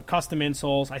do the custom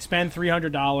insoles. I spend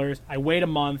 $300. I wait a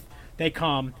month. They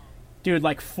come. Dude,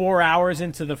 like 4 hours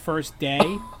into the first day,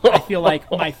 I feel like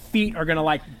my feet are going to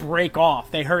like break off.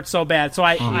 They hurt so bad. So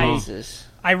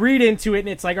I read into it, and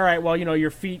it's like, all right, well, your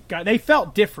feet they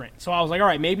felt different. So I was like, all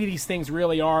right, maybe these things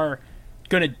really are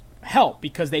going to help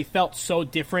because they felt so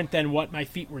different than what my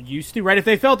feet were used to, right? If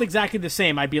they felt exactly the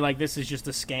same, I'd be like, this is just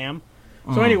a scam.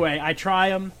 So anyway, I try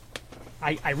them.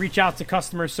 I reach out to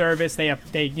customer service. They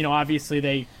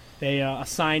obviously they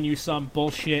assign you some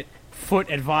bullshit foot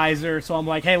advisor. So I'm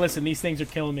like, hey, listen, these things are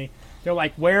killing me. They're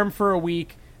like, wear them for a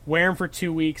week, wear them for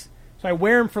 2 weeks. So I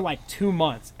wear them for like 2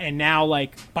 months, and now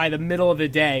like by the middle of the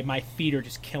day, my feet are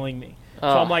just killing me. So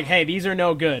I'm like, hey, these are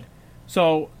no good.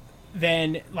 So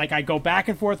then like I go back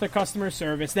and forth with customer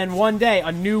service. Then one day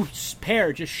a new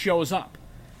pair just shows up.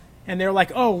 And they're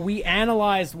like, oh, we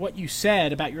analyzed what you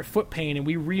said about your foot pain, and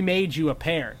we remade you a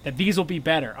pair. That these will be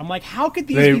better. I'm like, how could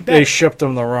these be better? They shipped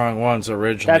them the wrong ones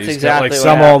originally. That's exactly like what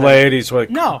some happened. old ladies with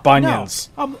bunions.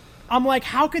 No. I'm like,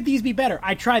 how could these be better?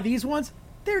 I tried these ones.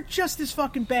 They're just as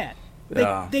fucking bad.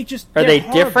 They just are they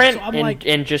horrible. different So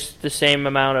in just the same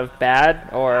amount of bad,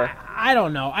 or I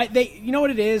don't know. You know what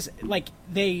it is? Like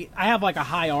I have like a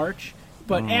high arch.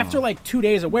 But after like 2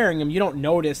 days of wearing them, you don't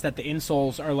notice that the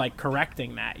insoles are like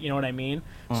correcting that. You know what I mean?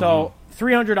 So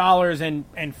 $300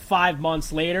 and 5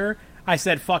 months later, I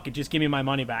said, "Fuck it, just give me my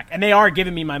money back." And they are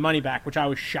giving me my money back, which I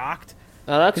was shocked.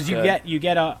 Oh, that's because you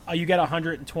get a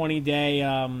 120-day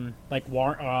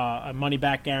a money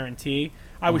back guarantee.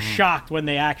 I was shocked when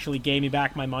they actually gave me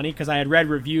back my money because I had read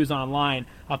reviews online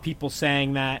of people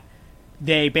saying that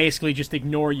they basically just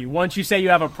ignore you. Once you say you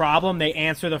have a problem, they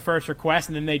answer the first request,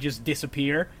 and then they just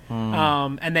disappear.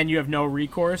 And then you have no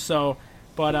recourse.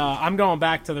 But I'm going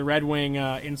back to the Red Wing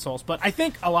insoles. But I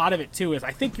think a lot of it, too, is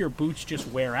I think your boots just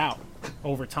wear out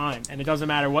over time. And it doesn't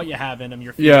matter what you have in them.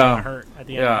 Your feet are going to hurt at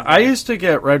the end of the day. I used to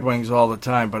get Red Wings all the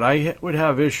time, but I would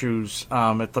have issues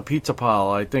at the pizza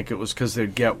parlor. I think it was because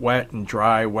they'd get wet and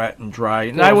dry.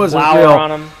 And I wasn't flour on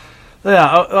them. Yeah,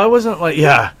 I wasn't like,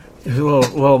 a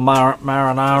little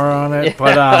marinara on it,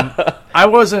 but I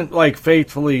wasn't like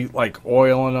faithfully like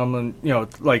oiling them, and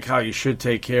like how you should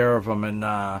take care of them,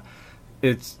 and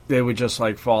they would just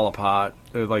like fall apart.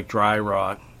 They'd like dry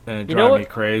rot, and it drive me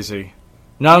crazy.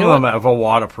 None of them ever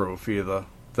waterproof either.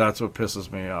 That's what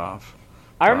pisses me off.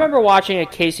 I remember watching a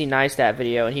Casey Neistat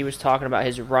video, and he was talking about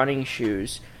his running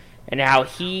shoes and how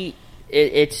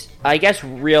it's I guess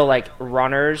real like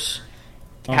runners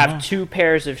have 2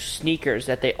 pairs of sneakers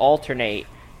that they alternate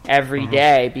every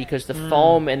day because the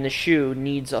foam in the shoe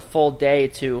needs a full day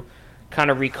to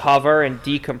kind of recover and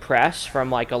decompress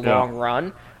from like a long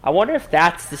run. I wonder if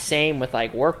that's the same with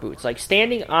like work boots. Like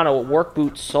standing on a work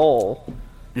boot sole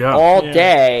all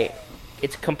day,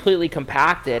 it's completely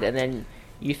compacted, and then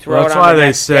you throw it on the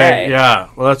next day.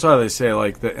 Well, that's why they say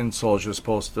like the insoles you're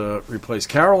supposed to replace.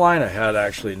 Carolina had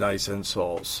actually nice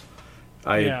insoles.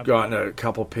 I had gotten a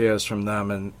couple pairs from them,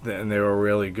 and they were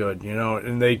really good,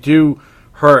 and they do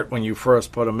hurt when you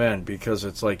first put them in because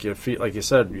it's like your feet, like you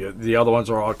said, the other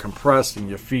ones are all compressed and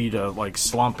your feet are like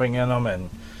slumping in them, and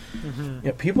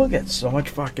people get so much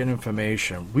fucking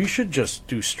information. We should just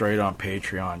do straight on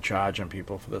Patreon charging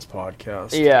people for this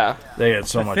podcast. Yeah. They had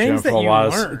so much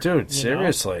info. Dude,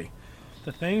 seriously.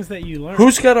 The things that you learn.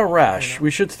 Who's got a rash? We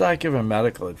should start giving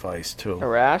medical advice, too. A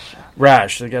rash?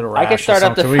 Rash. They get a rash. I could start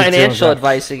up the financial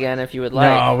advice again if you would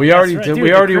like. No, we already did. Dude,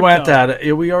 we already went that.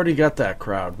 We already got that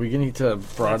crowd. We need to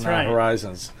broaden our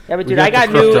horizons. Yeah, but dude,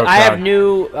 I have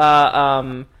new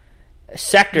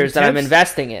sectors that I'm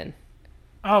investing in.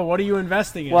 Oh, what are you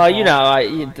investing in? Well,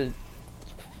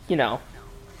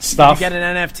 Stuff. Did you get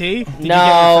an NFT? Did you No.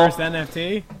 get your first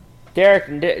NFT?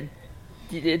 Derek,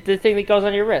 the thing that goes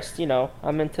on your wrist,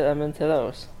 I'm into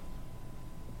those.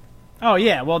 Oh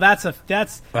yeah, well that's a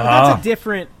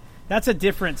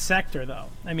different sector though.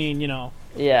 I mean,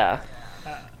 Yeah.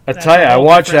 I tell you, I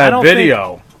watched I that don't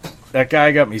video. That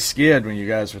guy got me scared when you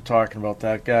guys were talking about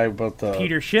that guy about the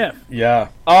Peter Schiff. Yeah,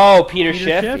 Oh, Peter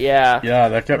Schiff? Schiff? Yeah. yeah,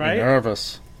 that got Right? me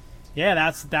nervous.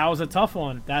 Yeah, that was a tough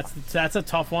one. That's a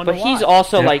tough one But to he's watch.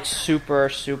 also Yeah. like super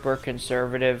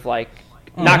conservative, like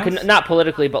not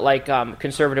politically, but like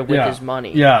conservative with Yeah, his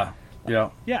money. Yeah, yeah.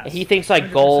 Yeah, He thinks like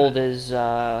 100%. gold is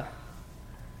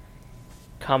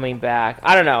coming back.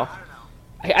 I don't know.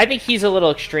 I think he's a little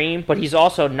extreme, but he's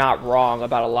also not wrong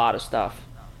about a lot of stuff.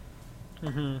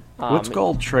 What's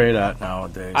gold trade at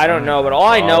nowadays? I don't know, but all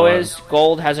I know $1. is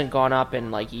gold hasn't gone up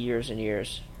in like years and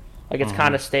years. Like it's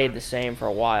kind of stayed the same for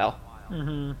a while.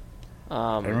 I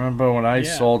remember when I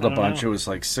sold I a don't bunch, know. it was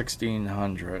like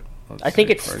 1,600. I think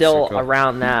it's still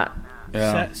around that.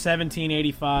 Yeah,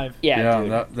 1785. Yeah, yeah.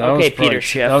 dude. That Okay, was Peter probably,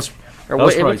 Schiff. That was, Or that was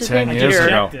what- probably what's his 10 name? years Peter-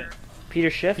 ago. Checked it. Peter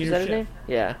Schiff, Peter is that his Schiff. name?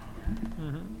 Yeah.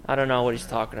 I don't know what he's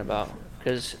talking about.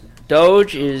 Because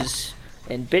Doge is...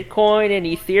 And Bitcoin and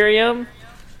Ethereum...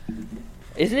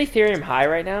 Isn't Ethereum high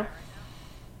right now?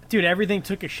 Dude, everything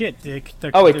took a shit. The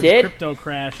Oh, it the did? crypto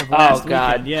crash of last Oh,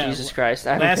 God. weekend. Yeah, Jesus Christ.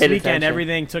 I haven't last paid weekend attention.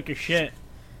 everything took a shit.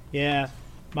 Yeah,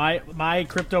 my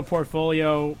crypto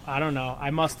portfolio. I don't know. I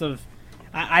must have.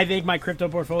 I think my crypto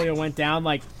portfolio went down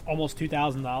like almost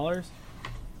 $2,000,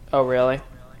 Oh, really?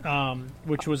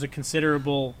 which was a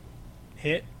considerable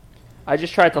hit. I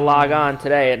just tried to log on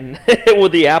today, and well,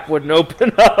 the app wouldn't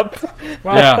open up.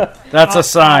 Well, Yeah, that's a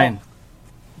sign.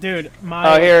 dude,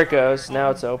 my Oh, here it goes.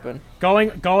 Now it's open.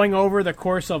 going over the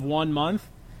course of 1 month,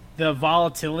 the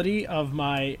volatility of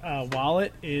my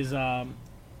wallet is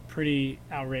pretty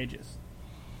outrageous.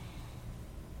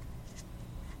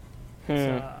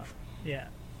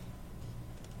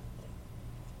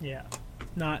 Yeah,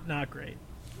 not great.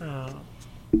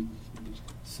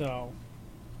 So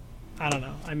I don't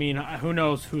know. I mean, who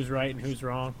knows who's right and who's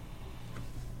wrong?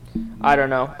 I don't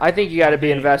know. I think you got to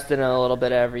be invested in a little bit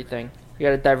of everything. You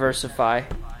got to diversify.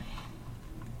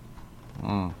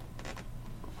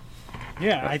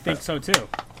 Yeah, I think so too.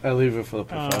 I leave it for the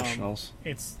professionals.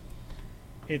 It's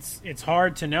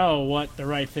hard to know what the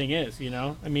right thing is,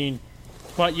 I mean,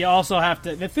 but you also have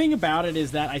to. The thing about it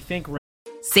is that I think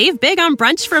Save big on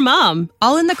brunch for mom,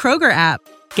 all in the Kroger app.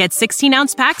 Get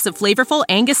 16-ounce packs of flavorful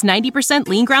Angus 90%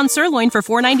 lean ground sirloin for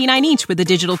 $4.99 each with a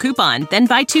digital coupon. Then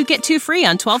buy 2, get 2 free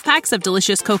on 12 packs of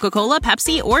delicious Coca-Cola,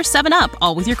 Pepsi, or 7-Up,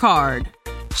 all with your card.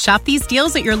 Shop these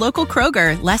deals at your local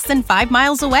Kroger, less than 5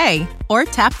 miles away. Or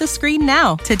tap the screen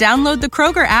now to download the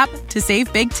Kroger app to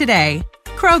save big today.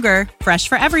 Kroger, fresh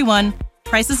for everyone.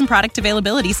 Prices and product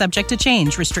availability subject to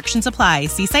change. Restrictions apply.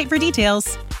 See site for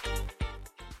details.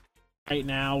 right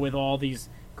now with all these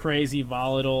crazy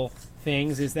volatile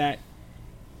things is that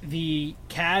the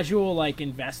casual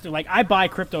investor, I buy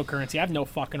cryptocurrency, I have no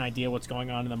fucking idea what's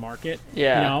going on in the market.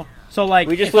 Yeah. So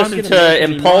We just if I'm listened gonna make to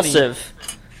any Impulsive.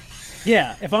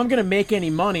 money, if I'm gonna make any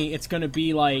money, it's gonna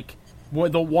be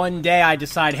the one day I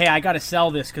decide, hey, I gotta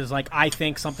sell this because I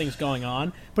think something's going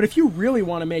on. But if you really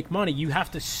want to make money, you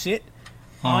have to sit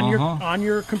on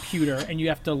your computer and you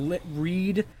have to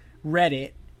read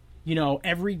Reddit,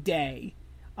 every day.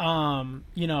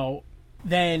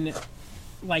 Then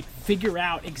figure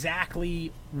out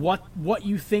exactly what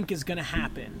you think is going to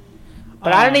happen.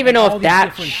 But I don't even know all if these that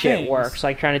different shit things. works,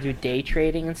 trying to do day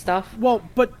trading and stuff. Well,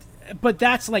 but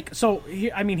that's so.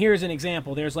 Here's an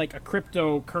example. There's a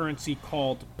cryptocurrency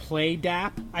called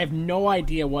PlayDAP. I have no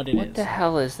idea what it is. What the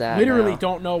hell is that? Literally now?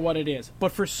 don't know what it is.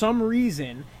 But for some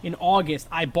reason, in August,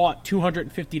 I bought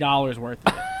 $250 worth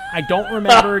of it. I don't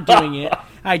remember doing it.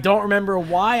 I don't remember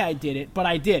why I did it, but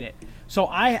I did it. So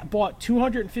I bought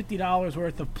 $250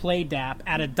 worth of PlayDAP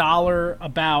at $1,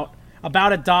 about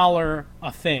 $1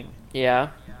 a thing. Yeah.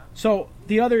 So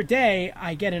the other day,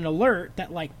 I get an alert that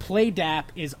PlayDAP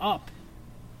is up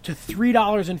to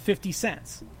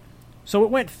 $3.50. So it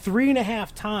went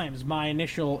 3.5 times my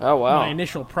initial my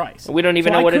initial price. We don't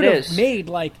even know what it is. Made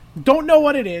don't know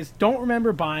what it is. Don't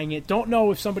remember buying it. Don't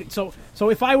know if somebody. So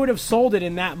if I would have sold it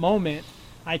in that moment,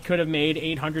 I could have made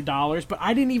 $800. But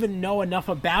I didn't even know enough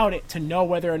about it to know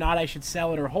whether or not I should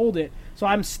sell it or hold it. So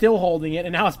I'm still holding it,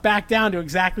 and now it's back down to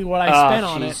exactly what I spent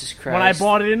on Jesus it Christ. when I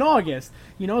bought it in August.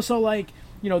 So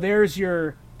there's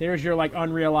your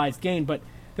unrealized gain. But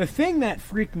the thing that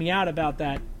freaked me out about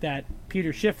that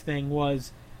Peter Schiff thing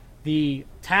was the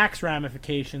tax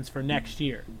ramifications for next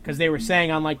year, because they were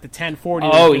saying on the 1040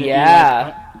 Oh, there's gonna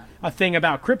yeah. be a thing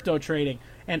about crypto trading,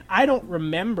 and I don't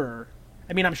remember.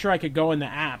 I mean, I'm sure I could go in the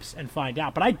apps and find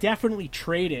out, but I definitely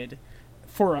traded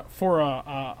for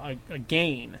a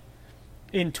gain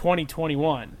in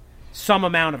 2021, some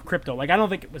amount of crypto. Like, I don't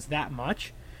think it was that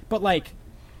much, but like,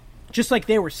 just like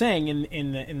they were saying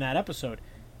in that episode,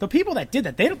 the people that did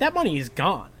that, that money is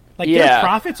gone. Like, their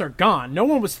profits are gone. No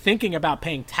one was thinking about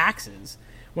paying taxes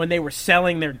when they were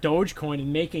selling their Dogecoin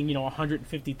and making,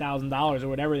 $150,000 or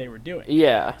whatever they were doing.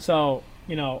 Yeah. So,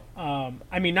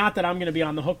 I mean, not that I'm going to be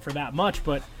on the hook for that much,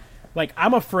 but like,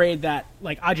 I'm afraid that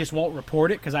like I just won't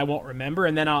report it because I won't remember,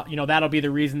 and then that'll be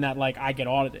the reason that like I get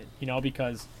audited,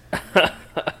 because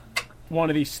one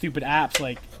of these stupid apps,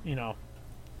 like,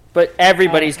 But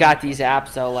everybody's got these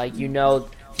apps though, like,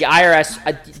 the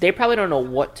IRS, they probably don't know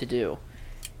what to do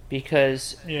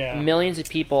because millions of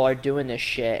people are doing this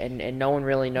shit, and no one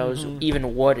really knows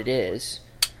even what it is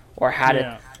or how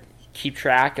to keep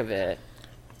track of it.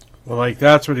 Well, like,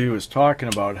 that's what he was talking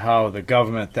about, how the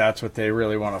government, that's what they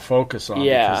really want to focus on.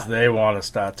 Yeah. Because they want to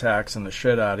start taxing the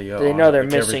shit out of you. They know they're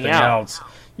missing out. Else.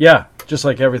 Yeah, just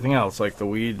like everything else, like the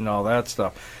weed and all that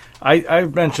stuff.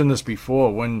 I've mentioned this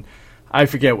before, when, I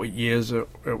forget what years it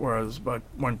was, but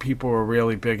when people were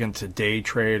really big into day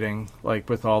trading, like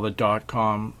with all the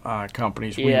 .com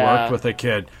companies, we worked with a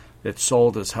kid that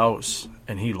sold his house,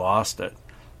 and he lost it.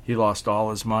 He lost all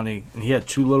his money, and he had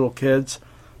 2 little kids.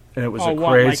 And it was the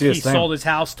craziest thing. He sold his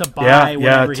house to buy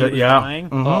whatever he was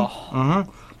buying?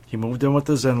 He moved in with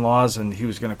his in-laws, and he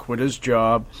was going to quit his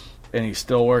job, and he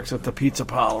still works at the pizza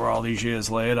parlor all these years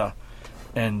later.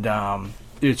 And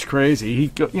it's crazy. He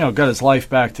got his life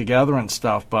back together and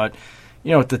stuff, but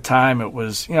at the time it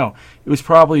was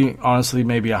probably, honestly,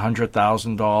 maybe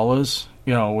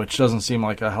 $100,000, which doesn't seem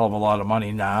like a hell of a lot of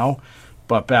money now.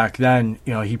 But back then,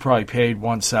 he probably paid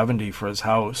 $170 for his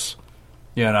house,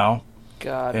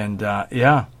 God. And,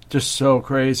 just so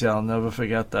crazy. I'll never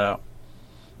forget that.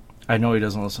 I know he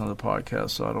doesn't listen to the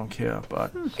podcast, so I don't care.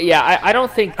 But yeah, I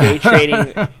don't think day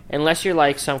trading, unless you're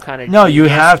like some kind of you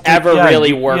have to,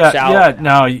 really works out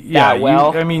that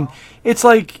well. I mean, it's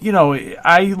like,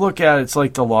 I look at it, it's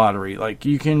like the lottery. Like,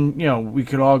 you can, we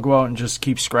could all go out and just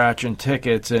keep scratching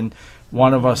tickets, and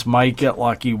one of us might get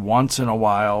lucky once in a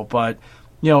while. But,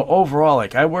 overall,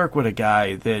 like, I work with a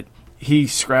guy that he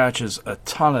scratches a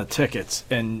ton of tickets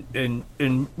and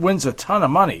wins a ton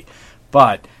of money,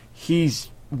 but he's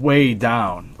way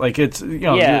down. Like, it's,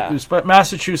 but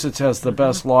Massachusetts has the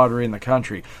best lottery in the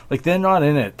country. Like, they're not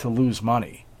in it to lose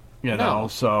money, know.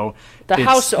 So the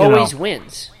house always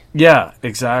wins. Yeah,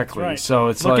 exactly. Right. So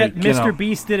it's Look like, at Mr.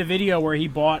 Beast did a video where he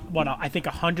bought I think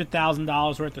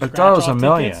 $100,000 worth of. I thought it was $1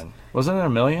 million. Wasn't it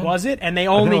 $1 million? Was it? And they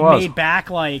only made back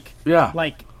like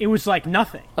it was like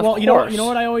nothing. Well, you know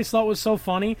what I always thought was so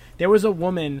funny? There was a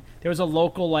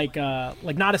local like not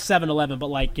a 7-Eleven, but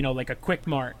like like a Quick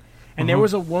Mart. And there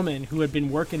was a woman who had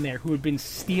been working there who had been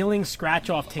stealing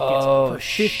scratch-off tickets for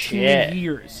 15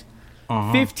 years.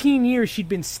 15 years she'd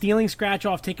been stealing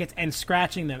scratch-off tickets and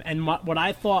scratching them. And what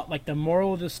I thought, like, the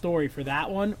moral of the story for that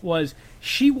one was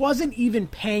she wasn't even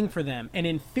paying for them. And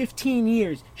in 15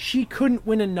 years, she couldn't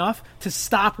win enough to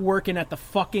stop working at the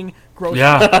fucking grocery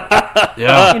store.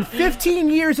 Yeah. In 15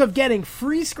 years of getting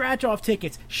free scratch-off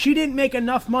tickets, she didn't make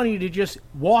enough money to just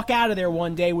walk out of there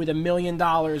one day with $1 million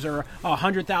or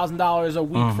 $100,000 a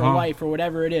week for life or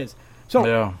whatever it is.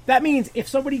 So that means if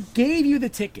somebody gave you the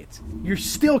tickets, you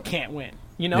still can't win.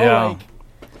 Like,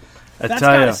 that's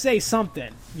got to say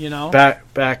something.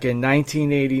 Back in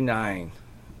 1989,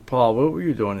 Paul, what were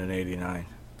you doing in '89?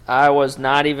 I was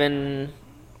not even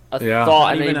a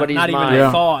thought in anybody's mind. Not even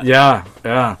a thought. Yeah.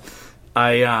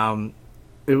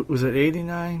 Was it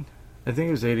 '89? I think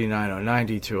it was '89 or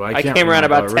 '92. I came around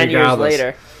about 10 years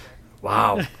later.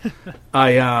 Wow.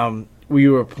 We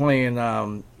were playing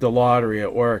the lottery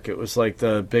at work. It was like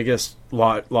the biggest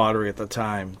lottery at the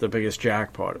time, the biggest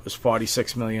jackpot. It was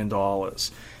 $46 million.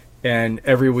 And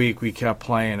every week we kept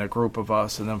playing, a group of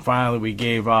us. And then finally we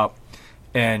gave up.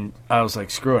 And I was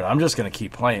like, screw it, I'm just going to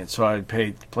keep playing. So I'd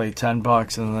play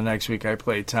 $10, and then the next week I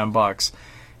played $10.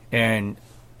 And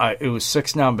it was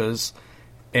 6 numbers,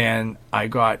 and I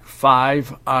got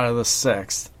 5 out of the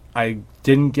 6th. I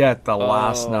didn't get the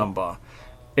last number.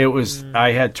 It was,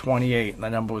 I had 28, and the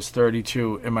number was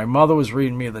 32. And my mother was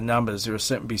reading me the numbers. They were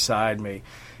sitting beside me.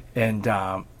 And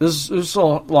this was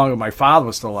so long ago. My father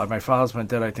was still alive. My father's been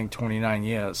dead, I think, 29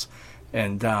 years.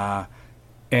 And I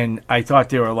thought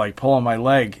they were, like, pulling my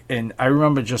leg. And I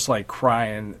remember just, like,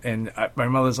 crying. And my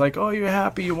mother's like, oh, you're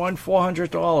happy. You won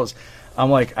 $400.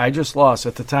 I'm like, I just lost.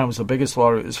 At the time, it was the biggest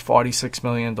lottery. It was $46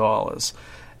 million.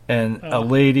 And a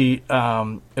lady,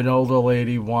 an older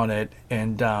lady, won it.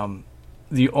 And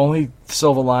the only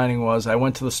silver lining was I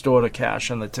went to the store to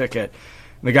cash in the ticket.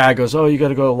 And the guy goes, "Oh, you got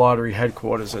to go to lottery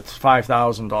headquarters. It's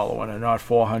 $5,000 winner, not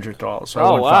 $400." So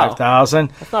I won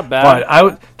 $5,000. That's not bad.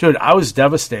 But I was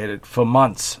devastated for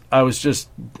months. I was just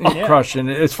crushed. And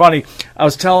it's funny. I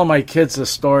was telling my kids this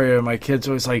story, and my kids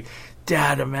always like,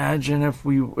 "Dad, imagine if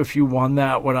you won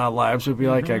that, what our lives would be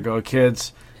like." I go,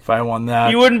 "Kids, if I won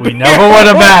that, we never would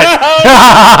have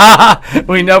met.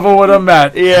 We never would have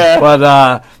met."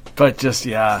 Yeah. But just,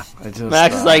 I just...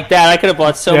 Max is like, "Dad, I could have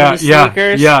bought so many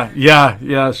sneakers."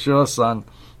 Yeah, sure, son.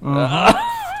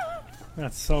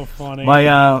 That's so funny. My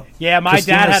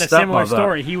dad had a similar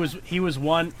story. He was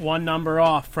one number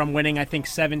off from winning, I think,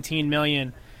 17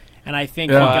 million, and I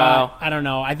think he got, I don't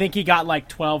know, I think he got like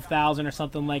 12,000 or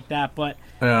something like that. But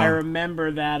I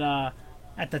remember that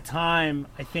at the time,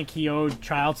 I think he owed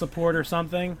child support or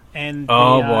something, and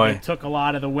they took a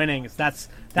lot of the winnings. That's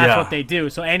what they do.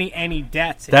 So any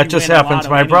debts that just happened to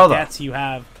my brother. Debts you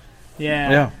have,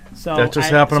 So that just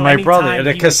happened to my brother at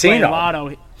a casino.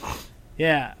 Lotto,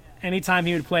 anytime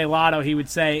he would play lotto, he would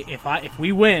say, "If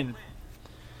we win,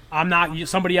 I'm not.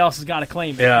 Somebody else has got to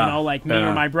claim it. Like me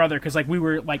or my brother, because like we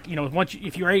were like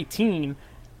if you're 18,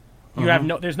 you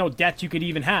have there's no debts you could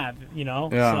even have.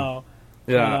 So."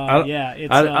 I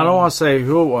don't want to say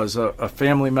who it was. A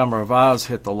family member of ours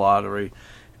hit the lottery,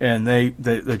 and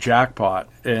the jackpot,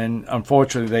 and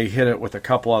unfortunately they hit it with a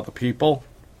couple other people.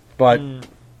 But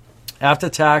after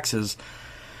taxes,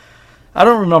 I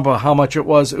don't remember how much it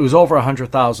was. It was over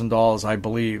 $100,000, I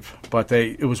believe. But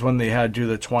it was when they had to do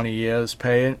the 20 years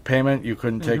payment. You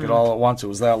couldn't take it all at once. It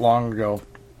was that long ago,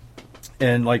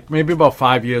 and like maybe about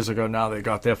 5 years ago now they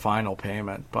got their final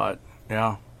payment. But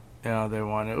yeah, they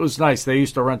won. It was nice. They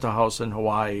used to rent a house in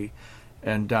Hawaii,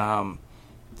 and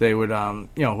they would,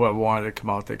 whoever wanted to come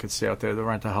out, they could stay out there. They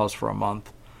rent a house for a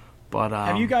month. But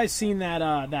have you guys seen that?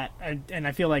 And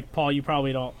I feel like Paul, you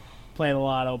probably don't play the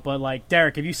lotto, but like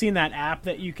Derek, have you seen that app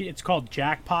that you can? It's called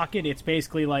Jack Pocket. It's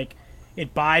basically like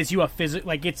it buys you a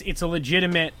it's a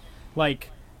legitimate like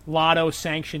lotto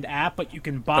sanctioned app, but you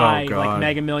can buy like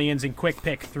Mega Millions and Quick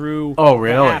Pick through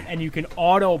the app, and you can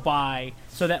auto buy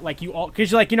so that like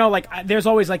because there's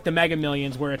always like the Mega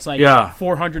Millions where it's like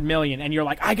 400 million and you're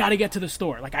like, I gotta get to the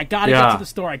store, like I gotta get to the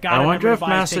store, I wonder if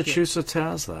Massachusetts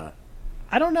has that.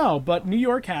 I don't know, but New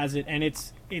York has it, and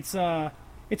it's a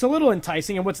little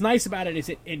enticing. And what's nice about it is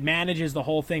it manages the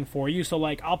whole thing for you. So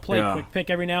like I'll play Quick Pick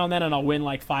every now and then, and I'll win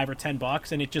like $5 or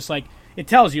 $10, and it just like it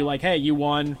tells you like, hey, you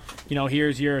won,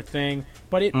 here's your thing.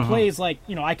 But it plays like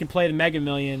I can play the Mega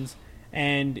Millions,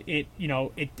 and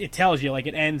it tells you like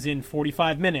it ends in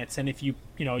 45 minutes, and if you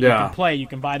can play, you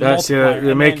can buy the multiplier.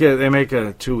 They make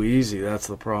it too easy. That's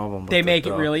the problem. They make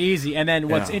it really easy, and then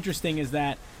what's interesting is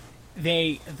that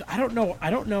I don't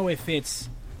know if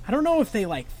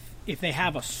they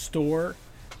have a store.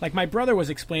 Like my brother was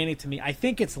explaining to me, I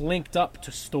think it's linked up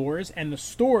to stores, and the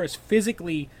stores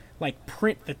physically like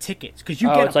print the tickets because you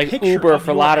get a picture Uber of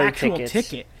for your lottery actual tickets.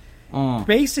 ticket.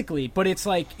 Basically, but it's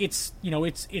like it's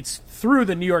through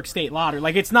the New York State Lottery.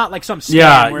 Like it's not like some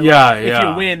scam where if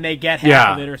you win they get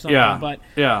half of it or something. But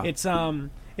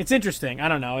it's interesting. I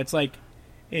don't know. It's like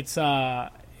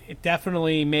it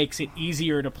definitely makes it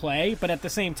easier to play, but at the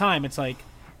same time, it's like,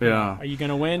 are you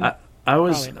gonna win? I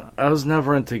was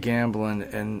never into gambling,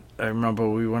 and I remember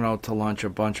we went out to lunch, a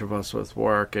bunch of us with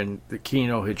work, and the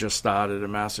Keno had just started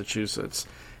in Massachusetts,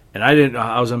 and I didn't know.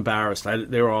 I was embarrassed.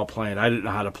 They were all playing. I didn't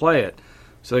know how to play it.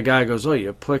 So the guy goes, "Oh,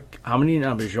 you pick how many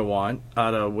numbers you want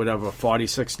out of whatever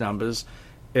 46 numbers,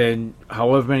 and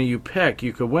however many you pick,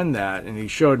 you could win that." And he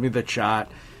showed me the chart,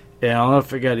 and I'll never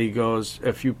forget. He goes,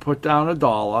 "If you put down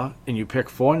 $1 and you pick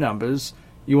 4 numbers,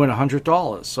 you win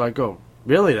 $100." So I go,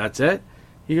 "Really? That's it?"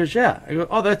 He goes, "Yeah." I go,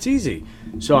 "Oh, that's easy."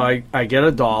 So I get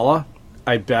 $1,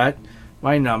 I bet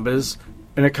my numbers,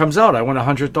 and it comes out. I win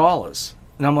 $100.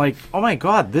 And I'm like, oh my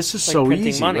God, this is so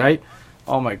easy, right?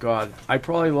 Oh my God, I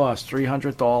probably lost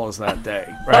 $300 that day,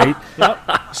 right?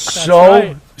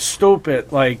 So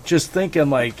stupid. Like just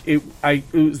thinking, like it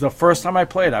was the first time I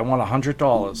played. I won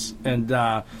 $100, and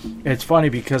it's funny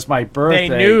because my birthday.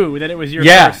 They knew that it was your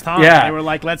first time. Yeah, they were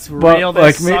like, "Let's reel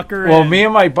this sucker." Me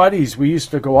and my buddies, we used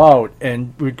to go out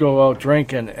and we'd go out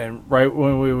drinking, and right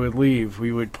when we would leave,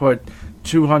 we would put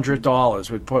 $200.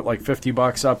 We'd put like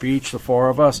 $50 up each, the 4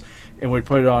 of us. And we'd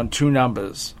put it on 2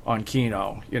 numbers on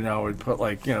Keno. We'd put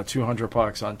like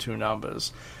 $200 on 2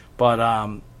 numbers,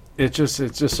 but it's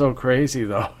just so crazy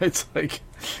though. It's like,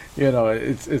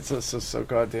 it's just so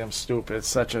goddamn stupid. It's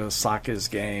such a sucker's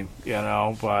game,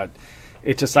 But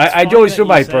it just I'd always do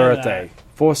my birthday,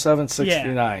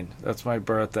 4/7/69. That's my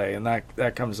birthday, and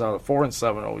that comes out at 4 and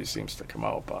 7 always seems to come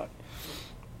out. But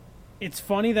it's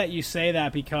funny that you say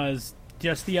that because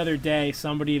just the other day,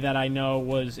 somebody that I know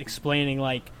was explaining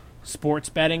like sports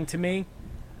betting to me,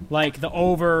 like the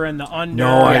over and the under.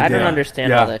 No idea. I don't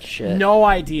understand all that shit. No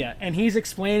idea. And he's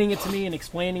explaining it to me,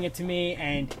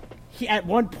 and he, at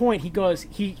one point,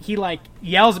 he like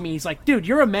yells at me. He's like, dude,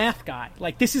 you're a math guy.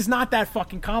 Like, this is not that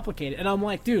fucking complicated. And I'm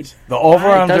like, dude. The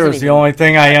over-under is the only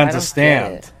thing I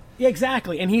understand. Yeah,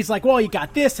 exactly. And he's like, well, you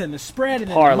got this and the spread and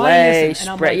then parlay, the minus. And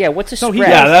I'm spread. like, Yeah, what's a spread?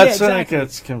 Yeah, that's exactly.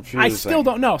 It's confusing. I still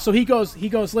don't know. So he goes,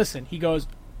 listen,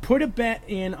 put a bet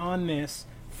in on this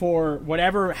for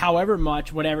however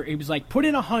much, whatever. It was like, put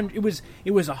in 100. It was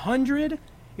 100.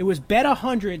 It was bet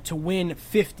 100 to win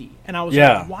 50. And I was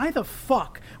like, why the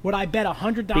fuck would I bet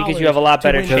 $100? Because you have a lot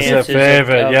better chances. Because the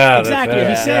favorite, Exactly.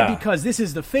 He said because this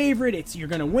is the favorite, you're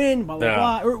going to win, blah, blah,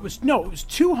 blah. Or it was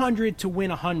 200 to win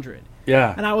 100.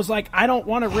 Yeah. And I was like, I don't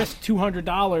want to risk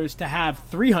 $200 to have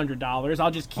 $300.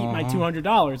 I'll just keep my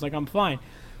 $200. Like, I'm fine.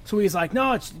 So he's like,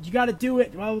 no, you got to do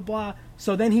it, blah, blah, blah.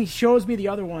 So then he shows me the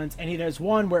other ones, and there's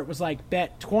one where it was like,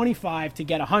 bet 25 to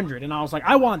get 100. And I was like,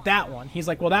 I want that one. He's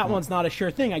like, well, that one's not a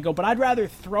sure thing. I go, but I'd rather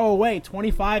throw away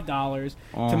 $25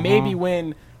 to maybe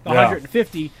win the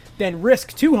 150 than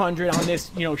risk 200 on this,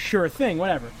 sure thing,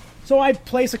 whatever. So I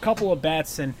place a couple of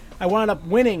bets, and I wound up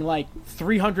winning like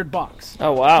 $300.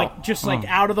 Oh, wow. Like, just like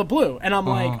out of the blue. And I'm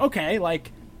like, okay,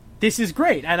 like, this is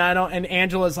great. And and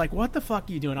Angela's like, what the fuck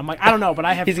are you doing? I'm like, I don't know, but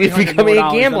I have He's $300 becoming a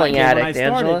more gambling than I did when addict, I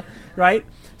started, Angela. right?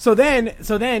 So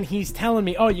then he's telling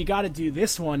me, oh, you got to do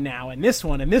this one now and this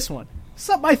one and this one.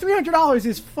 So my $300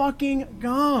 is fucking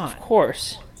gone. Of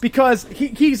course. Because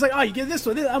he's like, oh, you get this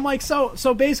one. I'm like, so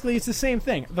basically it's the same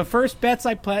thing. The first bets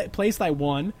I placed, I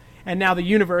won. And now the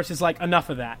universe is like, enough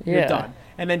of that. You're done.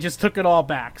 And then just took it all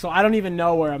back. So I don't even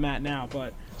know where I'm at now.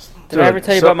 But Did I ever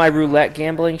tell you about my roulette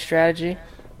gambling strategy?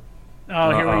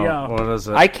 Oh, here we go. What is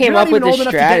it? I came up with this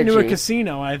strategy. To get into a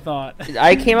casino, I thought.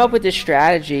 I came up with this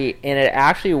strategy, and it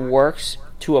actually works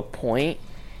to a point.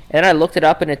 And I looked it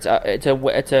up, and it's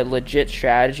a legit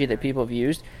strategy that people have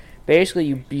used.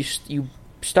 Basically, you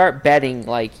start betting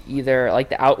like either like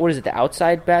the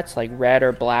outside bets, like red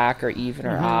or black or even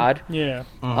or odd. Yeah.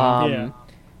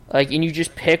 Like, and you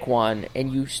just pick one,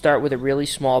 and you start with a really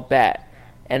small bet,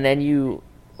 and then you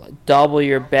double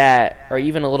your bet, or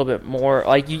even a little bit more.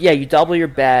 Like, you double your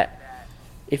bet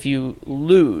if you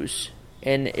lose,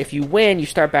 and if you win, you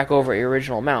start back over at your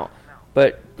original amount.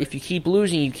 But if you keep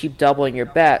losing, you keep doubling your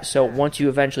bet. So once you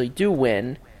eventually do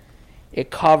win,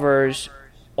 it covers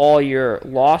all your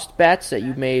lost bets that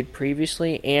you made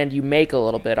previously, and you make a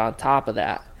little bit on top of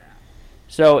that.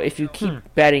 So if you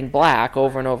keep betting black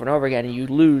over and over and over again, and you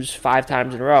lose 5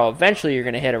 times in a row, eventually you're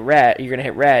going to hit red,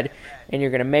 and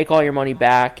you're going to make all your money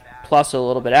back plus a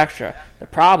little bit extra. The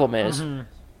problem is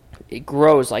it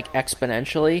grows like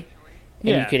exponentially,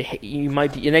 and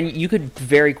you could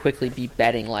very quickly be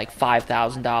betting like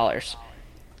 $5,000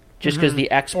 just because the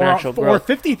exponential growth,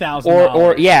 or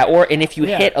 $50,000, and if you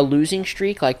hit a losing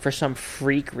streak, like for some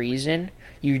freak reason,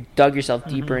 you dug yourself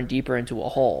deeper and deeper into a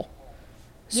hole.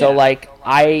 So, I'm like,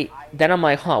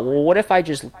 well, what if I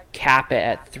just cap it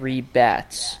at 3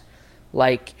 bets?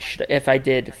 Like, if I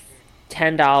did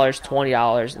 $10,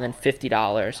 $20, and then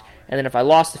 $50, and then if I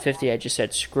lost the 50, I just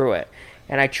said, screw it.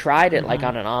 And I tried it, like,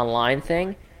 on an online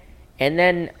thing, and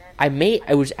then I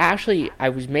was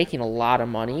making a lot of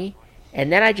money,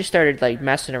 and then I just started, like,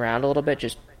 messing around a little bit,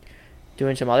 just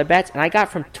doing some other bets, and I got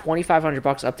from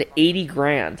 $2,500 up to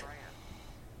 $80,000.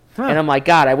 And I'm like,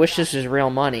 God, I wish this was real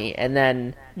money. And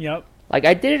then, like,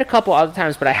 I did it a couple other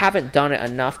times, but I haven't done it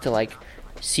enough to, like,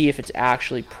 see if it's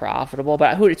actually profitable.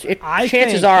 But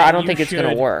chances are, I don't think it's going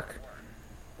to work.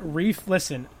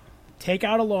 Listen, take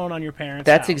out a loan on your parents'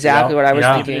 That's house. Exactly what I was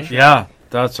thinking. Yeah,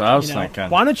 that's what I was thinking.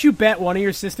 Why don't you bet one of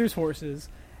your sister's horses?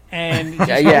 And you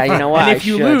know what? And if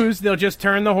you lose, they'll just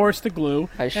turn the horse to glue,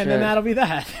 and should. then that'll be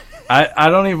that. I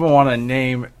don't even want to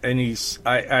name any.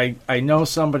 I know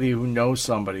somebody who knows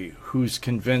somebody who's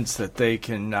convinced that they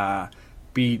can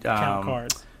beat. Count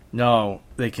cards. No,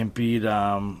 they can beat.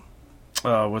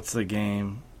 What's the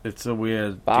game? It's a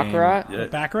weird Baccarat. game.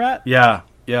 Baccarat. Yeah.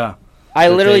 I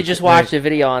literally just watched a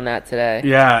video on that today.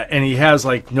 Yeah, and he has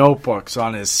like notebooks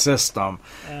on his system,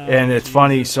 and it's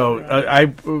funny. So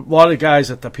a lot of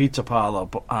guys at the pizza parlor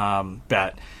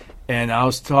bet. And I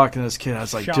was talking to this kid. I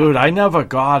was like, dude, I never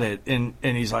got it. And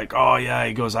he's like, oh, yeah.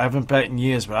 He goes, I haven't bet in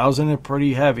years, but I was in it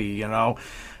pretty heavy, you know.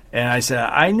 And I said,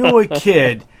 I knew a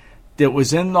kid that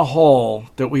was in the hole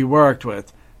that we worked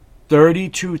with,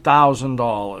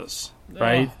 $32,000,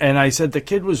 right? And I said, the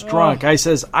kid was drunk. I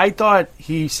says, I thought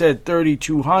he said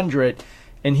 3,200,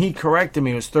 and he corrected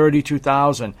me. It was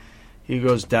 32,000. He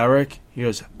goes, Derek,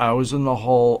 I was in the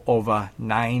hole over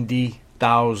 90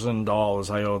 $5,000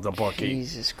 I owed the bookie.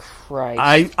 Jesus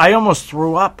Christ! I almost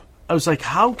threw up. I was like,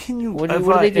 how can you What do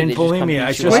ever they do? in They just come bulimia? beat I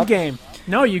you just Squid Game.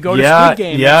 No, you go to Yeah, Squid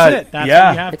Game. yeah, That's it. That's yeah.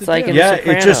 what you have It's to like do. in yeah,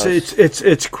 Sopranos.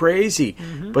 it's crazy.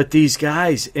 But these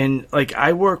guys, and like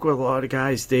I work with a lot of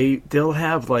guys, they'll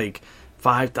have like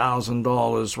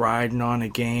 $5,000 riding on a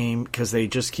game because they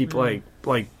just keep like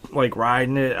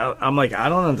riding it. I'm like, I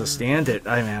don't understand it.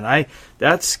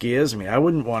 That scares me. I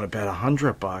wouldn't want to bet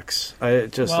 $100.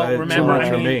 Well, remember, too much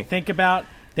for me. think about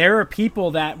there are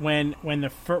people that when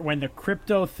the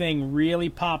crypto thing really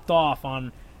popped off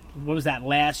on, what was that,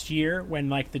 last year when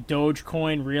like the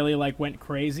Dogecoin really like went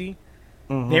crazy.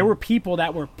 There were people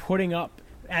that were putting up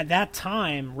at that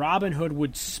time. Robinhood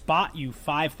would spot you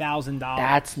 $5,000.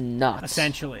 That's nuts.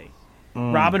 Essentially,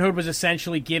 Robinhood was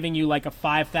essentially giving you like a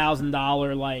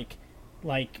 $5,000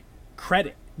 like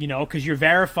credit, because you're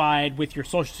verified with your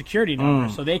social security number,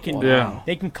 so they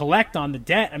can collect on the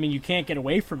debt. I mean, you can't get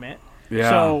away from it. Yeah.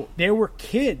 So there were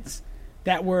kids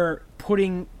that were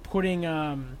putting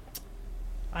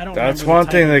I don't. That's remember one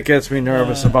the thing type that gets me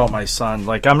nervous about my son.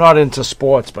 Like, I'm not into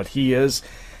sports, but he is.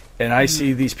 And I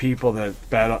see these people that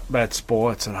bet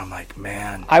sports, and I'm like,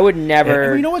 man. I would never.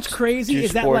 And you know what's crazy do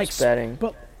is that sports like betting.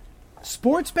 but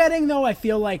sports betting though, I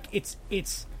feel like it's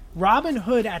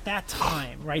Robinhood at that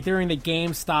time, right during the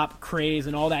GameStop craze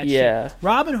and all that Yeah. shit.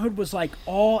 Robinhood was like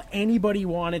all anybody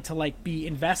wanted to like be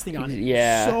investing on. It.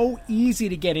 Yeah. So easy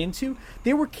to get into.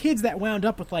 There were kids that wound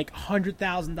up with like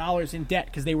 $100,000 in debt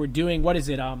because they were doing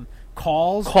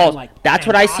calls. And, like, That's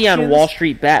and what I see on options. Wall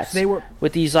Street Bets. They were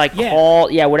with these like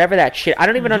Yeah. whatever that shit. I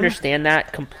don't even understand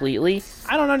that completely.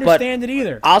 I don't understand it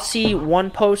either. I'll see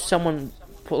one post, someone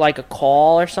put like a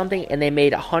call or something, and they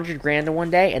made $100,000 in one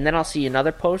day, and then I'll see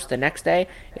another post the next day.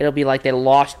 It'll be like they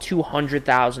lost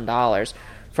 $200,000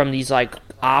 from these like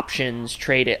options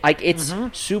traded. Like it's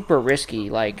super risky.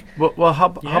 Like Well, how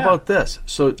about this?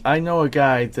 So I know a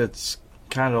guy that's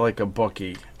kind of like a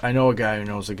bookie. I know a guy who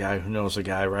knows a guy who knows a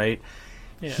guy, right?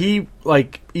 Yeah. He,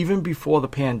 like, even before the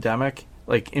pandemic,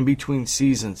 like, in between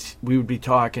seasons, we would be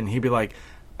talking. He'd be like,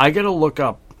 I got to look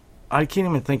up, I can't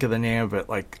even think of the name of it,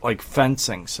 like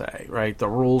fencing, say, right? The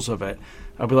rules of it.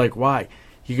 I'd be like, why?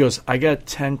 He goes, I got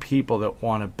 10 people that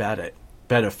want to bet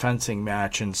a fencing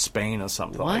match in Spain or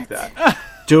something like that.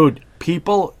 Dude,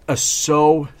 people are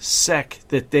so sick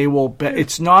that they will bet.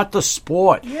 It's not the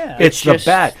sport. Yeah. It's the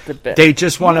bet. They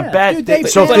just want to bet. Dude,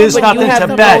 So if bet there's on nothing the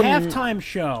to bet, halftime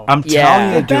show. I'm telling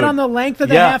you, They dude. bet on the length of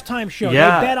the halftime show.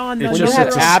 Yeah. They bet on the It's when you just- have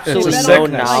it's a absolutely no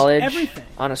sickness. knowledge everything.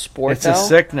 on a sport, It's though. a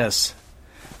sickness.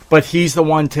 But he's the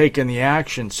one taking the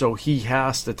action, so he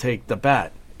has to take the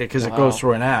bet because it goes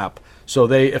through an app. So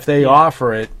if they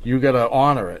offer it, you got to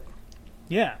honor it.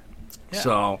 Yeah.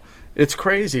 So it's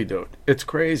crazy, dude. It's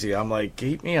crazy. I'm like,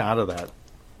 keep me out of that.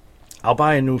 I'll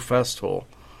buy a new Festool.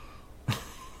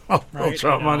 I'll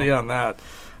drop money on that.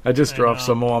 I just dropped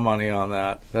some more money on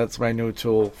that. That's my new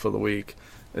tool for the week.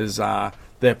 Is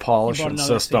their polishing another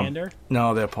system? sander?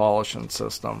 No, their polishing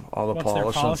system. All the What's their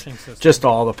polishing, polishing system? just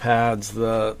all the pads,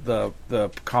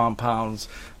 the compounds,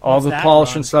 all What's the that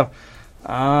polishing run?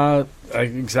 stuff.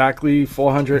 Exactly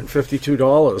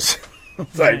 $452.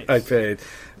 I paid.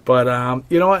 But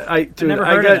you know what? I never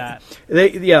heard of that.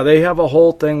 They have a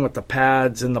whole thing with the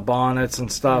pads and the bonnets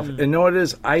and stuff. And you know what it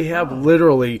is? I have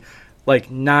literally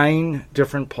like 9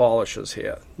 different polishes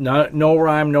here. No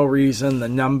rhyme, no reason. The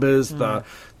numbers, the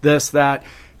this, that.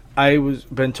 I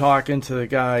been talking to the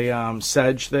guy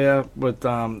Sedge there with the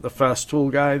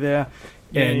Festool guy there,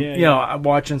 and I'm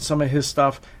watching some of his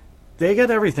stuff. They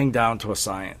get everything down to a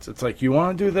science. It's like, you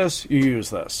want to do this, you use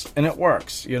this. And it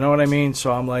works. You know what I mean?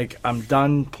 So I'm like, I'm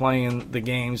done playing the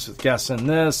games, guessing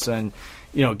this and,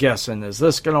 guessing, is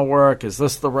this going to work? Is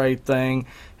this the right thing?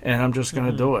 And I'm just going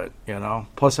to do it,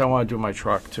 Plus, I want to do my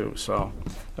truck, too. So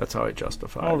that's how I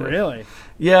justify it. Oh, really?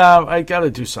 Yeah, I got to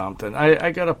do something.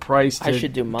 I got a price to I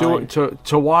should do mine.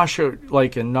 to wash it,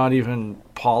 like, and not even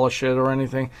polish it or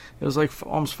anything. It was like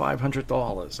almost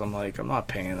 $500. I'm like, I'm not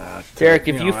paying that. Derek,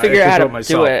 if you I figure could out do how to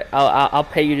myself. do it, I'll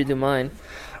pay you to do mine.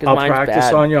 'Cause I'll mine's practice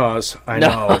bad. on yours. I No.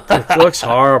 know. It looks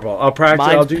horrible. I'll practice.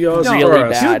 Mine's I'll do yours really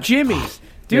first. bad. Do Jimmy's.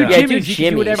 Dude, Yeah. Yeah, do Jimmy's. You can do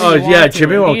Jimmy's. whatever Oh, you want yeah, to.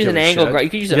 Jimmy You won't can use give an a angle shit. grind. You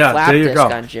can use a Yeah, flap there you disc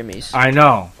go. on Jimmy's. I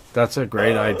know. That's a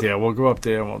great idea. We'll go up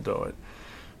there and we'll do it.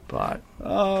 But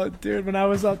Oh, dude, when I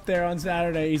was up there on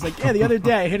Saturday, he's like, yeah, the other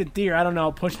day I hit a deer. I don't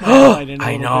know, pushed my headlight in a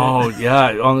I little know. bit.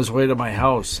 Yeah, on his way to my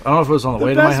house. I don't know if it was on the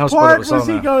way to my Best house, but part it was was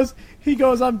on the... he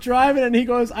goes, I'm driving, and he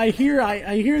goes, I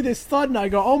hear this thud, and I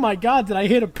go, oh my god, did I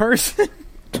hit a person?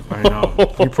 I know.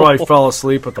 You probably fell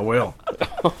asleep at the wheel.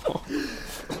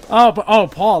 Oh,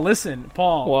 Paul, listen,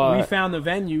 Paul. What? We found the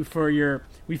venue for your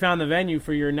we found the venue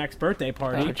for your next birthday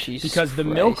party Oh, Jesus because the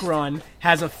Christ. Milk Run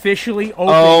has officially opened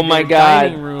Oh, my their God.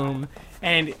 dining room,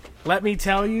 and let me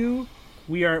tell you,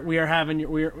 we are having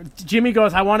Jimmy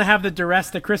goes, I want to have the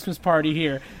Duresta Christmas party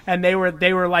here, and they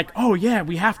were like, oh yeah,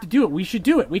 we have to do it. We should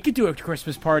do it. We could do a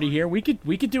Christmas party here. We could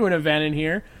do an event in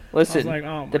here. Listen, like,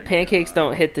 oh the my pancakes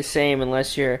don't hit the same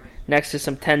unless you're next to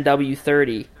some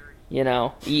 10W30,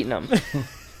 eating them.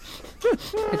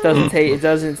 It doesn't take. It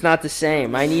doesn't. It's not the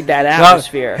same. I need that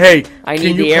atmosphere. Hey, I can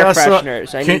need you the air pass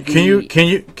fresheners. I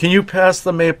need can you pass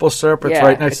the maple syrup? It's Yeah,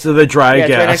 right next it's- to the dry yeah, it's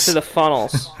gas. right next to the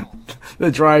funnels. The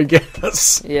dry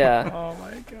gas. Yeah. Oh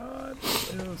my god,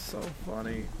 it was so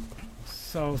funny,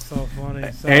 so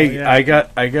funny. So, Hey, yeah.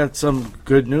 I got some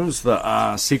good news.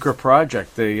 The Secret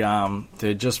Project,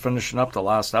 they're just finishing up the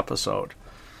last episode.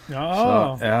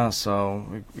 Oh, So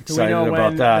do we excited know about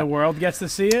when that. the world gets to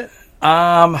see it?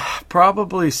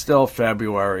 Probably still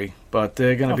February, but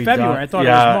they're going to be February. done. I thought it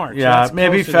was March. Yeah, That's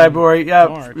maybe closer than February. Yeah,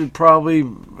 March. probably.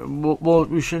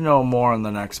 We should know more in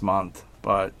the next month.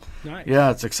 But Nice.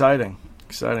 yeah, it's exciting.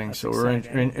 So we're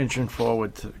exciting. inching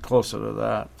forward closer to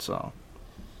that. So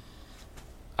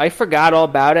I forgot all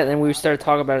about it, and then we started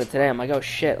talking about it today. I'm like, oh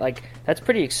shit, like that's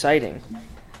pretty exciting.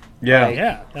 yeah,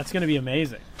 Yeah, that's gonna be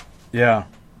amazing. yeah.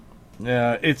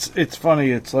 It's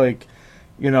funny. It's like,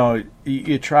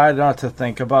 you try not to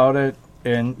think about it,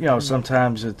 and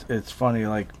sometimes it's funny.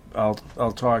 Like I'll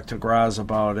talk to Graz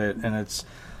about it, and it's,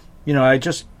 I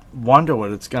just wonder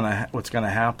what's gonna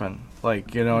happen.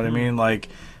 Like, you know what I mean? Like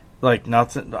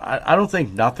nothing. I don't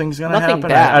think nothing's gonna Nothing happen.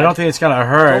 bad. I don't think it's gonna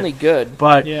hurt. It's only good.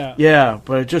 But Yeah.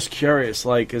 but just curious.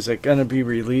 Like, is it gonna be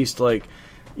released? Like,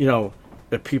 are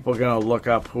people gonna look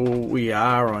up who we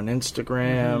are on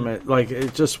Instagram?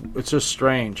 It's just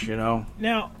strange.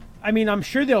 Now, I mean, I'm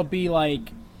sure there'll be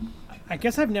like, I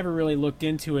guess I've never really looked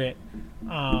into it,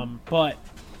 but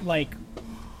like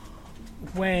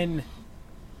when,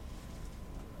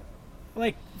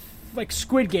 like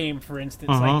Squid Game, for instance,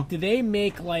 like, do they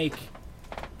make like,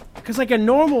 because like a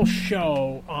normal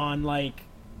show on like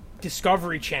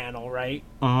Discovery Channel, right?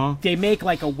 They make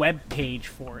like a web page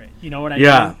for it. You know what I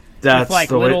Yeah, mean? that's with like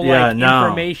the way- little yeah, like no.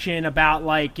 information about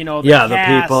like the the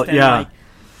cast people, and, yeah. like,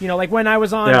 like when I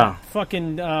was on Yeah.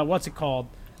 fucking what's it called?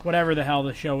 Whatever the hell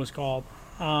the show was called.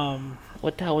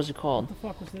 What the hell was it called? The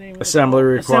fuck was the name of it? Assembly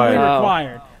required. Assembly Oh.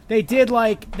 Required. They did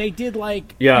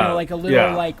like Yeah, like a little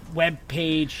yeah. like web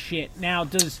page shit. Now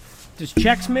does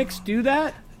Chex Mix do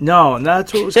that? No, and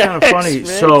that's what was kind of funny.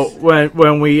 Yes, So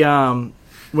when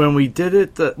we did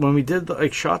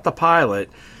it, shot the pilot,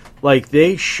 like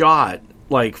they shot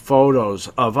like photos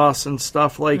of us and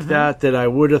stuff like that I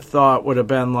would have thought would have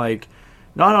been like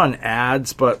not on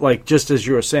ads, but like just as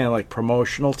you were saying, like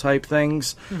promotional type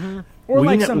things. Or We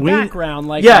like ne- some we- background,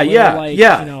 like yeah, a little, yeah, like,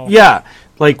 yeah, yeah.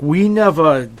 Like we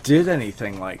never did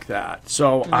anything like that.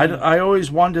 So I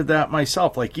always wondered that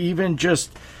myself. Like even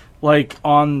just like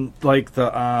on like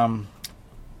the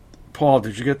Paul,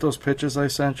 did you get those pictures I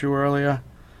sent you earlier?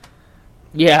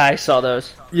 Yeah, I saw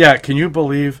those. Yeah, can you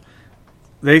believe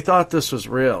they thought this was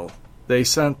real? They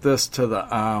sent this to the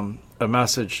a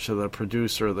message to the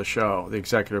producer of the show, the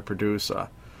executive producer.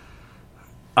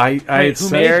 I had who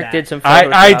sent- made Eric that? did some.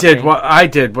 I did photoshopping. what I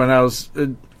did when I was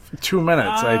 2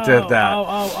 minutes. I did that.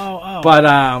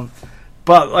 Oh.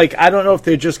 But like I don't know if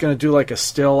they're just going to do like a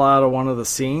still out of one of the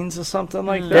scenes or something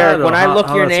like that. Derek, or when I how- look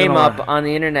how your that's name gonna up work. on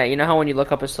the internet, you know how when you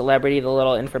look up a celebrity, the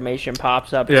little information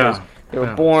pops up. It Yeah, says they were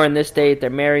yeah. born this date, they're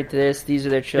married to this, these are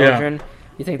their children.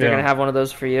 You think they're Yeah. gonna have one of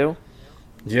those for you?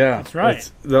 Yeah, That's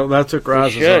right. That's what Graz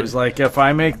is should. always like. If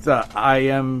I make the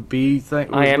IMB thing,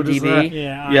 what is IMDb?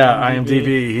 that? Yeah,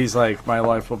 IMDb. He's like, my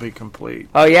life will be complete.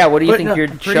 Oh yeah, what do you But think no, your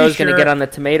I'm pretty show's gonna sure- get on the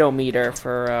tomato meter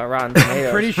for Rotten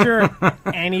Tomatoes? Pretty sure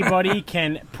anybody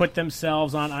can put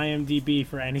themselves on IMDb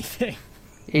for anything.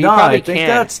 You No, probably I think can.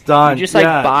 that's done. You just like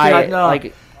Yeah, buy yeah, it. no.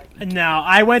 Like No,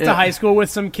 I went to Yeah. high school with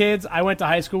some kids.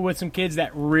 That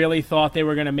really thought they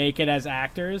were going to make it as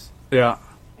actors Yeah,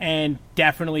 and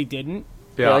definitely didn't.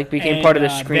 they yeah. like became And, part of the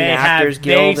they Screen Actors have-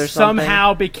 Guild they or something.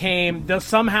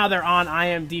 somehow they're on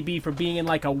IMDb for being in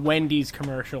like a Wendy's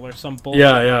commercial or some bullshit.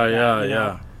 yeah, like yeah, that, yeah, you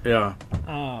know? yeah,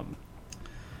 yeah.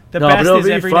 The No, best but it'll is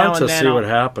be every now fun to and then see I'll- what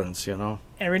happens. You know.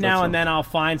 Every now That's and a- then I'll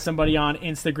find somebody on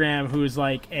Instagram who's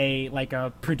like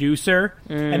a producer,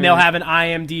 and they'll have an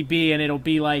IMDb, and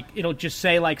it'll just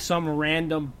say like some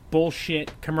random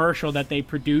bullshit commercial that they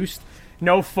produced.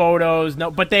 No photos,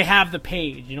 but they have the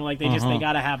page. You know, like they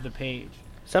gotta have the page.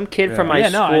 Some kid from my Yeah,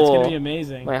 no, school, it's gonna be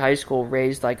amazing. my high school,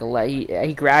 raised like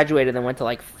he graduated and went to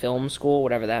like film school,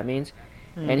 whatever that means,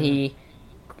 and he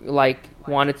like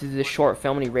wanted to do the short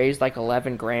film, and he raised like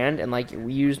 $11,000, and like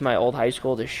we used my old high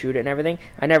school to shoot it and everything.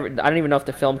 I don't even know if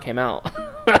the film came out.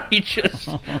 He just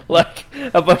like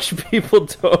a bunch of people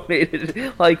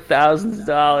donated like thousands of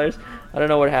dollars. I don't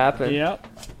know what happened. Yep.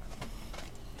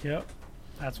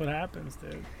 That's what happens,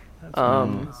 dude. That's what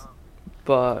happens.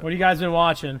 But what have you guys been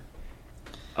watching?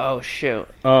 oh shoot,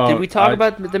 did we talk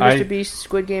about the Mr. Beast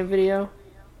Squid Game video?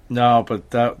 No,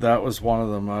 but that was one of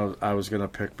them I was going to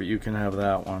pick, but you can have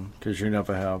that one because you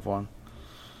never have one.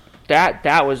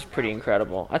 That was pretty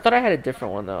incredible. I thought I had a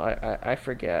different one though. I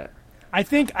forget. I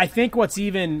think what's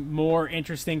even more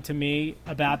interesting to me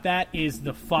about that is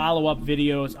the follow-up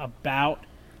videos about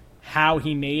how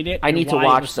he made it. I need to why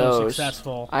watch it was so those.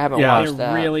 Successful. I haven't watched They're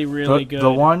that. really, really good.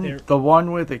 The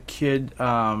one where the kid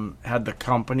had the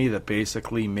company that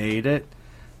basically made it.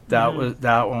 That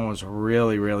one was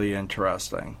really, really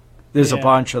interesting. There's a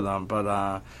bunch of them, but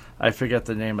I forget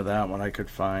the name of that one. I could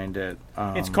find it.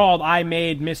 It's called "I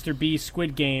Made Mr. Beast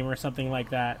Squid Game" or something like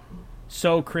that.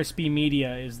 So Crispy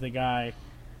Media is the guy.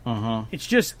 It's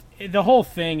just the whole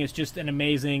thing is just an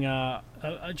amazing,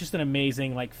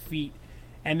 like feat.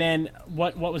 And then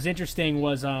what was interesting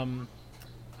was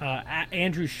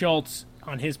Andrew Schultz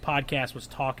on his podcast was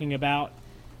talking about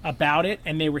it,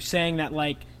 and they were saying that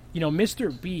like, you know,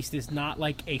 Mr. Beast is not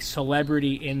like a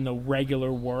celebrity in the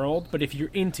regular world, but if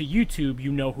you're into YouTube,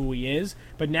 you know who he is.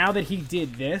 But now that he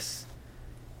did this,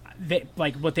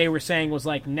 like what they were saying was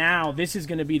like, now this is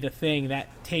going to be the thing that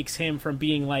takes him from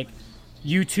being like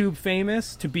YouTube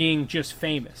famous to being just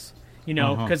famous, you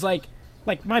know, because like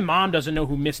my mom doesn't know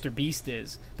who Mr. Beast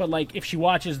is, but like if she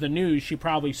watches the news, she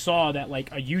probably saw that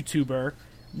like a YouTuber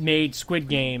made Squid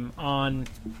Game on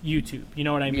YouTube, you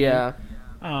know what I mean? Yeah.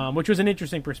 Which was an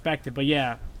interesting perspective, but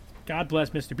yeah, God bless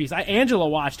Mr. Beast. Angela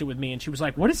watched it with me, and she was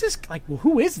like, "What is this? Like,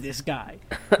 who is this guy?"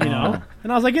 You know?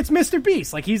 And I was like, "It's Mr.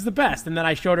 Beast. Like, he's the best." And then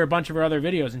I showed her a bunch of her other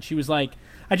videos, and she was like,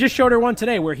 "I just showed her one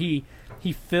today where he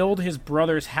filled his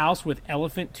brother's house with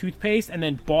elephant toothpaste and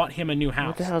then bought him a new house."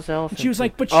 What the hell's elephant? And she was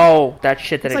like, "But that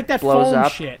shit that it's it like that blows foam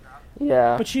up. shit."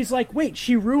 Yeah. But she's like, "Wait,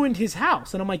 she ruined his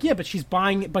house," and I'm like, "Yeah, but he's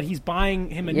buying him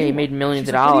a new one." He made millions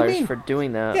She's of like, "What do you dollars mean?" for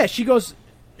doing that. Yeah, she goes,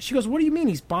 "What do you mean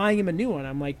he's buying him a new one?"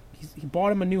 I'm like, he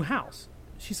bought him a new house.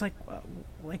 She's like,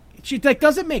 she like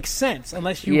doesn't make sense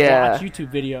unless you watch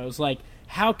YouTube videos. Like,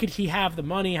 how could he have the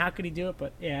money? How could he do it?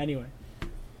 But yeah, anyway,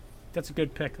 that's a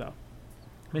good pick though,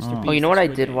 Mr. Beast. Oh, you know what I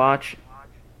did Game. watch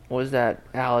was that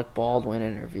Alec Baldwin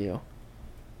interview.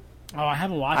 Oh, I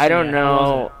haven't watched. I it don't yet.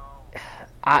 know.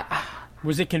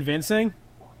 Was it convincing?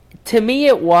 To me,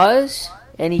 it was,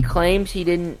 and he claims he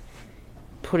didn't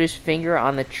put his finger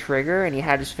on the trigger, and he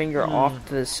had his finger off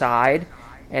to the side,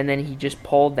 and then he just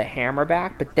pulled the hammer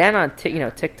back. But then on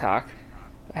TikTok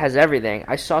has everything.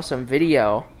 I saw some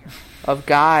video of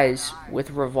guys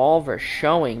with revolvers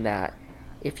showing that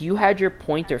if you had your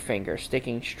pointer finger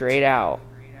sticking straight out,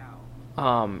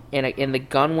 and the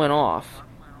gun went off,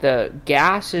 the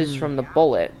gases from the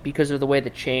bullet, because of the way the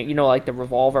chain, like the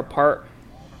revolver part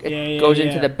goes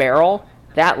into the barrel,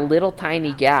 that little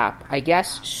tiny gap, I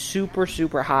guess super,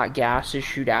 super hot gases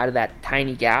shoot out of that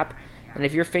tiny gap. And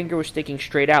if your finger was sticking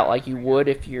straight out like you would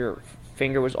if your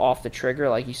finger was off the trigger,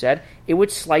 like you said, it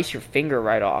would slice your finger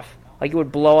right off. Like it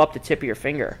would blow up the tip of your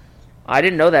finger. I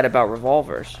didn't know that about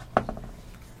revolvers.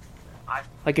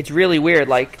 Like, it's really weird.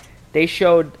 Like, they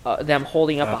showed them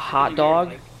holding up a hot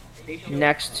dog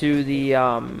next to the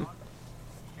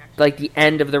like the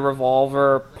end of the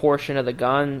revolver portion of the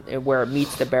gun where it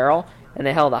meets the barrel, and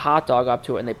they held a hot dog up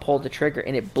to it and they pulled the trigger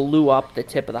and it blew up the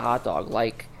tip of the hot dog.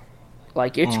 Like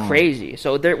it's crazy.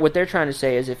 So what they're trying to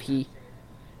say is if he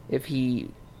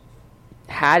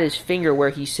had his finger where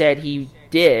he said he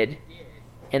did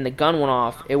and the gun went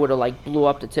off, it would have like blew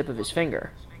up the tip of his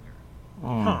finger.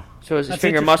 So his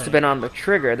finger must have been on the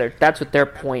trigger. That's what their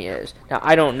point is. Now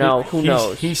I don't know. Who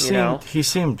knows? He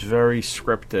seemed very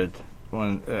scripted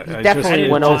when he definitely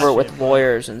went over it with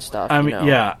lawyers and stuff. I mean,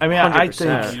 yeah. I mean,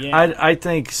 100%. I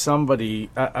think somebody.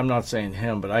 I'm not saying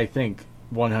him, but I think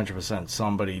 100%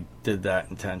 somebody did that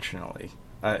intentionally.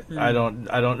 I don't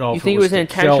know. You if think it was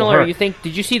intentional, or you think?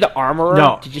 Did you see the armorer?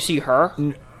 No. Did you see her?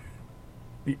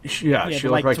 She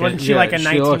looked like wasn't she like a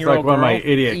 19-year-old she looked like one of my girl?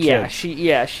 idiot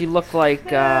kids. She looked like.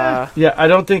 Yeah, I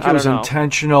don't think it was know.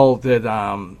 intentional that.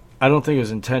 I don't think it was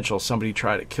intentional somebody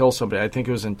tried to kill somebody. I think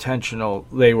it was intentional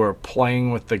they were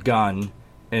playing with the gun,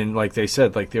 and like they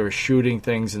said, like they were shooting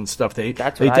things and stuff. They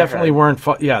definitely weren't.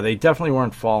 They definitely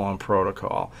weren't following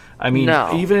protocol. I mean,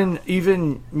 No.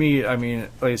 even me. I mean,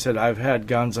 like I said, I've had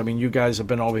guns. I mean, you guys have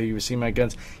been over here. You've seen my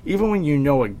guns. Even when you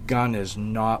know a gun is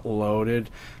not loaded,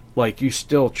 like, you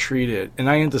still treat it. And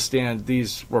I understand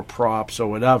these were props or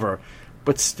whatever,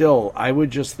 but still, I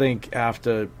would just think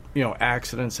after,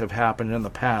 accidents have happened in the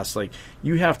past, like,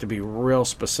 you have to be real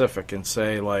specific and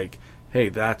say, like, hey,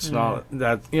 that's not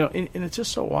that, and it's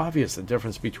just so obvious the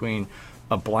difference between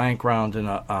a blank round and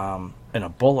a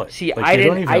bullet. See, like, I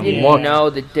didn't know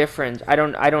the difference. I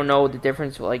don't know the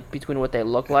difference, like, between what they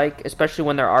look like, especially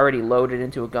when they're already loaded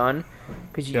into a gun,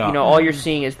 because all you're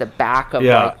seeing is the back of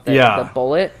the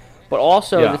bullet. But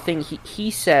also the thing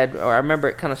he said, or I remember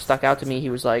it kind of stuck out to me. He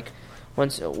was like, in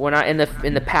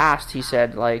the past, he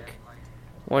said, like,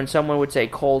 when someone would say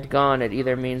cold gun, it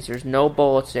either means there's no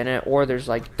bullets in it, or there's,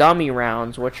 like, dummy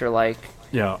rounds, which are like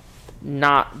there's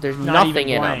nothing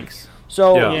in them.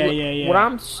 So what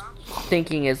I'm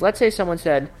thinking is, let's say someone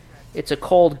said it's a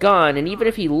cold gun, and even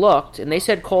if he looked and they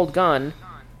said cold gun,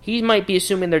 he might be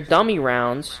assuming they're dummy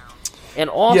rounds. And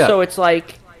also it's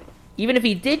like, even if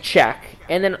he did check,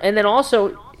 and then also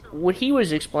what he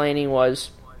was explaining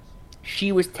was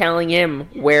she was telling him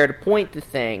where to point the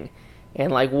thing and,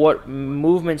 like, what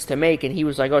movements to make, and he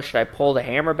was like, oh, should I pull the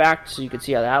hammer back so you can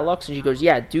see how that looks? And she goes,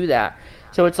 yeah, do that.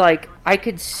 So it's like, I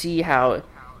could see how,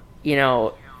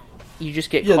 you just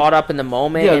get caught up in the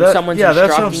moment, and someone's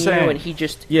instructing you, and he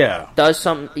just does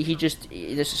something.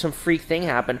 There's some freak thing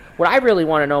happen. What I really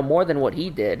want to know more than what he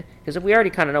did, because if we already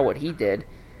kind of know what he did,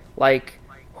 like,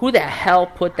 who the hell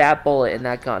put that bullet in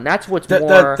that gun? That's what's that's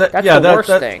the worst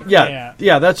thing.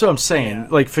 Yeah, that's what I'm saying. Yeah.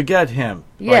 Like, forget him.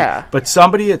 Yeah. Like, but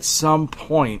somebody at some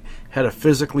point had to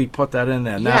physically put that in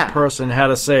there, and that person had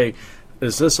to say,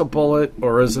 is this a bullet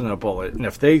or isn't it a bullet? And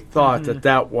if they thought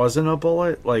that wasn't a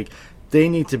bullet, like, they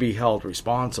need to be held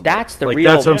responsible. That's the like,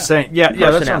 real. That's what I'm saying. Yeah,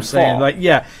 that's what I'm saying. Fault. Like,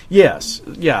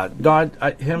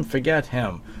 not him. Forget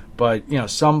him. But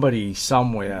somebody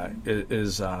somewhere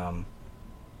is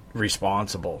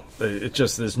responsible. It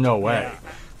just, there's no way. Yeah.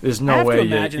 There's no way. I have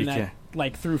to imagine that,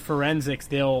 like, through forensics,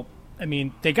 they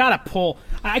gotta pull.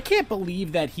 I can't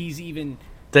believe that he's even.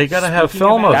 They gotta have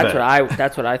film of it.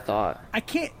 That's what I thought. I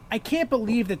can't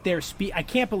believe that I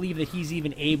can't believe that he's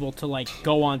even able to, like,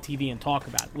 go on TV and talk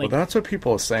about it. Like, well, that's what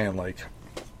people are saying. Like,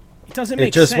 it doesn't make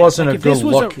It sense. just wasn't like, a good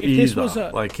look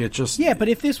either. Like, it just. Yeah, but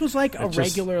if this was like a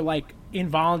regular, like,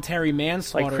 involuntary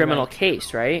manslaughter, like criminal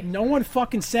case, right? No one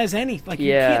fucking says anything. Like,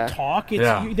 you can't talk.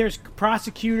 There's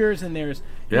prosecutors and there's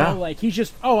like, he's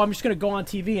just, I'm just gonna go on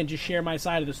TV and just share my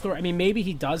side of the story. I mean, maybe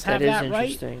he does have that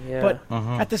right, but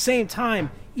at the same time,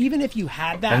 even if you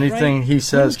had that anything right, he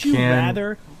says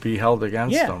can be held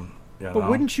against him. But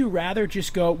wouldn't you rather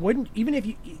just go?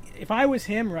 Even if I was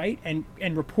him, right, and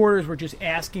reporters were just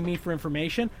asking me for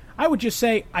information, I would just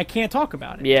say I can't talk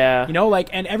about it. Yeah.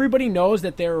 And everybody knows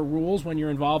that there are rules when you're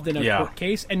involved in a court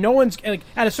case, and no one's like,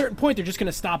 at a certain point they're just going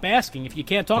to stop asking. If you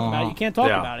can't talk about it, you can't talk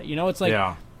about it. It's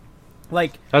like.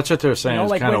 Like, that's what they're saying.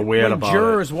 It's kind of weird about it. When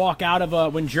jurors walk out of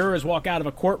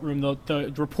a courtroom,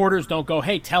 the reporters don't go,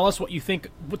 "Hey, tell us what you think.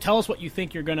 Tell us what you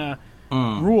think you're gonna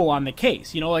rule on the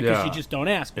case." Because you just don't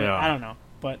ask. But I don't know.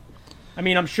 But I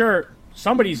mean, I'm sure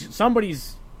somebody's.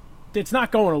 It's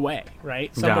not going away,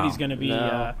 right? Somebody's going to be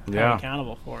held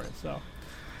accountable for it. So,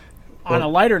 on a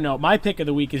lighter note, my pick of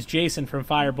the week is Jason from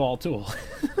Fireball Tool.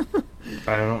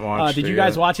 I haven't watched. Did you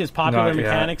guys watch his Popular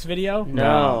Mechanics video?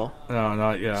 No,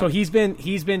 not yet. So he's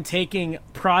been taking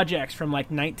projects from, like,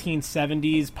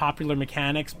 1970s Popular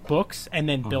Mechanics books and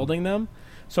then building them.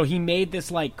 So he made this,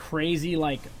 like, crazy,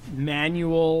 like,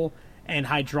 manual and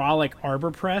hydraulic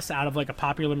arbor press out of, like, a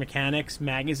Popular Mechanics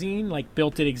magazine. Like,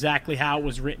 built it exactly how it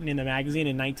was written in the magazine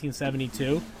in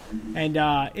 1972. And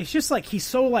it's just, like, he's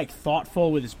so, like,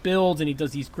 thoughtful with his builds, and he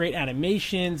does these great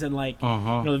animations, and, like,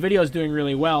 the video is doing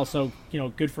really well, so,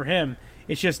 good for him.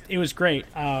 It was great.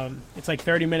 It's like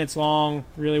 30 minutes long,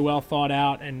 really well thought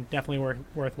out, and definitely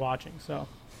worth watching. So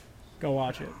go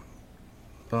watch it.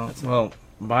 Well,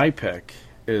 my pick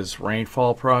is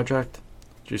Rainfall Project.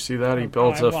 Did you see that? He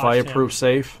builds a fireproof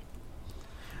safe.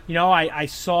 I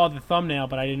saw the thumbnail,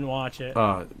 but I didn't watch it.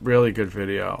 Really good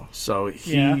video. So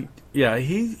he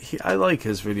I like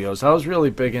his videos. I was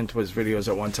really big into his videos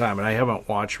at one time, and I haven't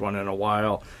watched one in a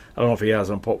while. I don't know if he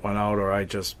hasn't put one out or I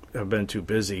just have been too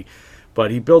busy. But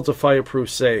he builds a fireproof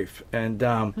safe, and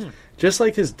just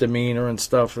like his demeanor and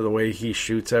stuff, or the way he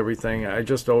shoots everything, I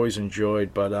just always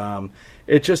enjoyed. But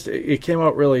it came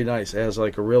out really nice. It has,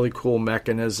 like, a really cool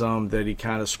mechanism that he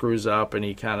kind of screws up, and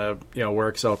he kind of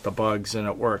works out the bugs, and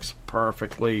it works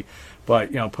perfectly.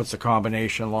 But puts a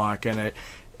combination lock in it,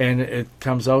 and it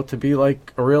comes out to be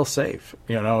like a real safe.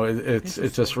 It's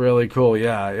just really cool.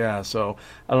 Yeah. So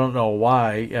I don't know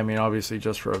why. I mean, obviously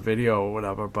just for a video or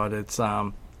whatever, but it's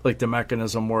like the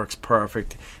mechanism works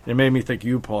perfect. It made me think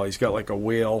U-Pull. He's got like a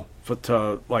wheel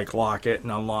to like lock it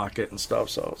and unlock it and stuff.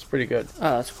 So it's pretty good.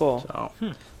 Oh, that's cool. So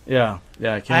yeah,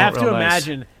 it came I out have to real nice.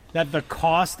 imagine that the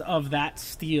cost of that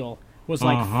steel was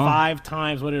like 5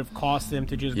 times what it would have cost them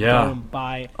to just go and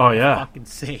buy a fucking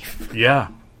safe. Yeah,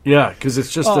 because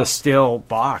it's just a steel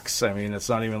box. I mean, it's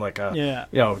not even like a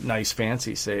nice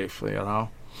fancy safe.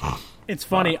 It's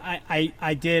funny.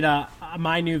 I did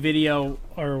my new video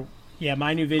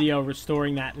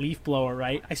restoring that leaf blower.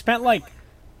 Right, I spent like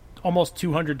almost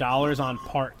 $200 on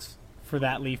parts for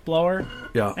that leaf blower.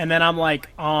 Yeah, and then I'm like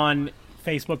on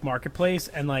Facebook Marketplace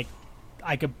and like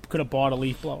I could have bought a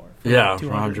leaf blower. For like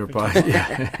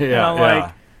 $200.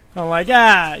 Yeah. I'm like,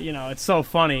 it's so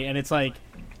funny, and it's like,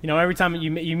 every time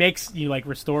you like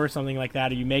restore something like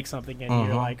that, or you make something, and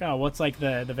you're like, oh, what's like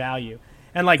the value?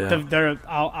 And like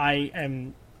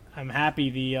I'm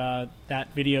happy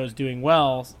that video is doing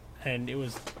well, and it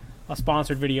was a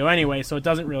sponsored video anyway, so it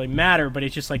doesn't really matter. But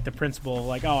it's just like the principle of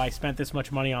like, oh, I spent this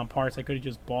much money on parts, I could have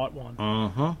just bought one.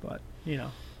 But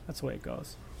that's the way it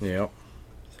goes. Yep.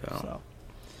 So.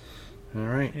 All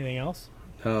right. Anything else?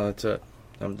 No, that's it.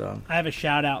 I'm done. I have a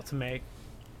shout out to make.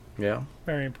 Yeah.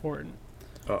 Very important.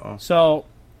 Uh-oh. So,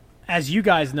 as you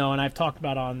guys know, and I've talked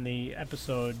about on the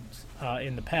episodes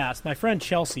in the past, my friend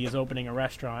Chelsea is opening a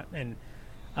restaurant, and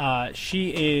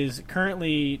she is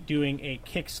currently doing a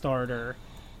Kickstarter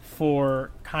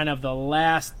for kind of the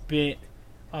last bit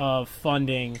of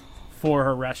funding for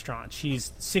her restaurant.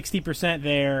 She's 60%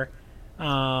 there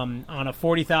on a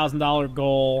 $40,000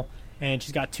 goal. And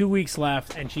she's got 2 weeks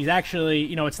left, and she's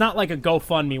actually, it's not like a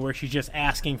GoFundMe where she's just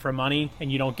asking for money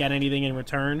and you don't get anything in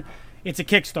return. It's a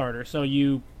Kickstarter, so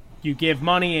you give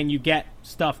money and you get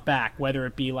stuff back, whether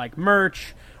it be like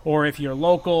merch, or if you're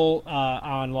local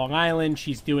on Long Island,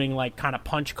 she's doing like kind of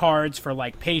punch cards for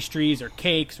like pastries or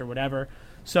cakes or whatever.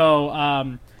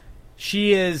 So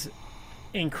she is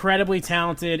incredibly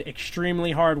talented,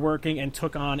 extremely hardworking, and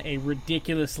took on a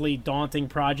ridiculously daunting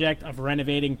project of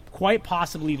renovating quite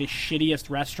possibly the shittiest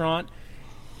restaurant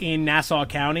in Nassau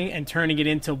County and turning it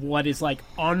into what is like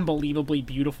unbelievably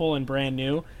beautiful and brand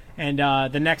new. And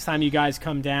the next time you guys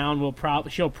come down,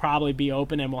 she'll probably be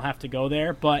open, and we'll have to go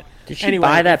there. But did she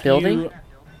buy that building?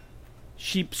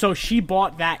 She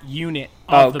bought that unit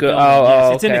of the building.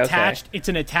 Yes, it's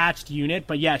an attached unit,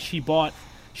 but yes, she bought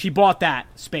that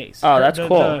space. Oh, that's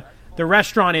cool. The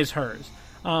restaurant is hers.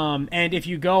 And if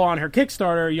you go on her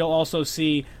Kickstarter, you'll also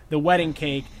see the wedding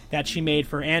cake that she made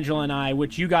for Angela and I,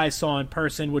 which you guys saw in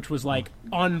person, which was like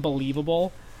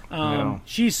unbelievable.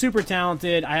 She's super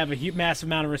talented. I have a massive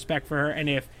amount of respect for her. And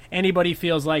if anybody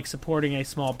feels like supporting a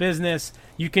small business,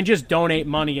 you can just donate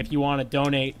money if you want to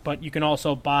donate. But you can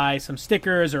also buy some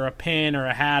stickers or a pin or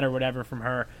a hat or whatever from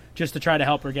her just to try to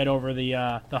help her get over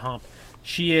the hump.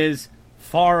 She is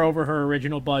far over her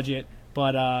original budget,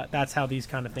 but that's how these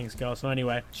kind of things go. So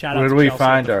anyway, shout out to Chelsea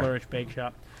at the Flourish Bake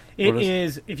Shop. It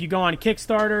is if you go on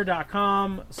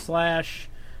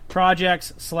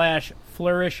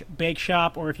Kickstarter.com/projects/Flourish Bake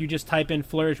Shop, or if you just type in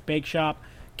Flourish Bake Shop,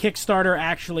 Kickstarter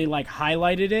actually like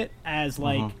highlighted it as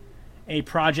like a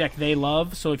project they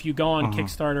love. So if you go on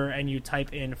Kickstarter and you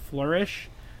type in Flourish,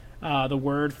 the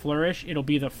word Flourish, it'll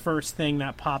be the first thing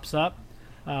that pops up.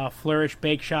 Flourish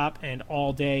Bake Shop and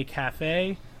All Day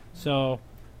Cafe. So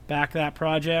back that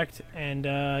project, and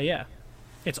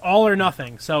it's all or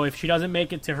nothing. So if she doesn't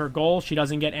make it to her goal, she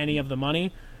doesn't get any of the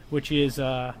money, which is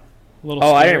a little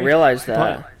scary. I didn't realize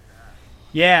that. But,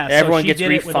 yeah, everyone so she gets did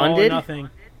refunded. It with all or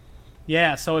nothing.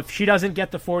 Yeah, so if she doesn't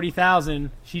get the $40,000,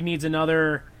 she needs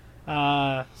another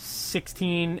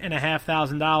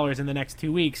 $16,500 in the next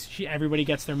 2 weeks. Everybody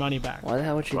gets their money back. Why the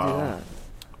hell would she do that?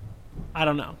 I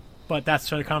don't know. But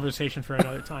that's a conversation for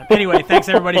another time. Anyway, thanks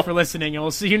everybody for listening, and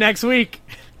we'll see you next week.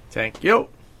 Thank you.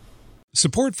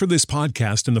 Support for this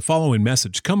podcast and the following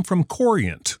message come from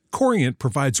Corient. Corient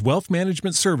provides wealth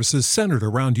management services centered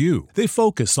around you. They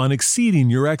focus on exceeding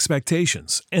your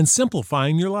expectations and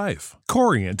simplifying your life.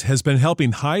 Corient has been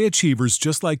helping high achievers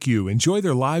just like you enjoy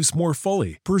their lives more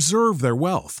fully, preserve their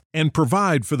wealth, and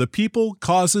provide for the people,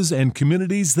 causes, and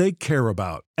communities they care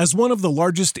about. As one of the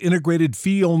largest integrated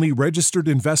fee-only registered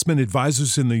investment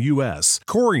advisors in the U.S.,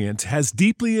 Corient has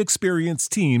deeply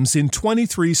experienced teams in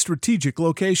 23 strategic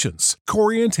locations.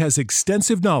 Corient has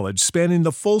extensive knowledge spanning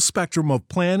the full spectrum of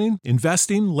plan planning,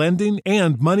 investing, lending,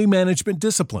 and money management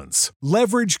disciplines.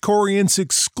 Leverage Corient's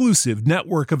exclusive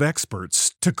network of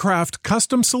experts to craft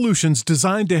custom solutions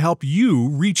designed to help you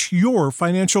reach your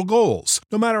financial goals,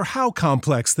 no matter how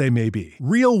complex they may be.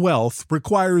 Real wealth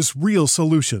requires real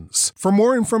solutions. For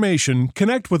more information,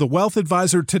 connect with a wealth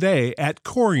advisor today at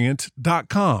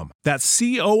Corient.com. That's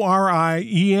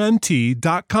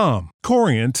Corient.com.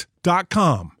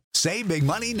 Corient.com. Save big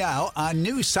money now on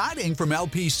new siding from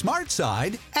LP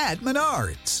SmartSide at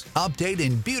Menards. Update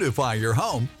and beautify your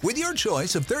home with your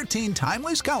choice of 13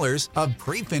 timeless colors of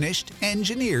pre-finished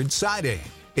engineered siding.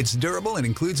 It's durable and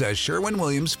includes a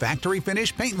Sherwin-Williams factory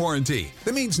finish paint warranty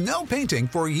that means no painting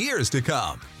for years to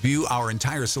come. View our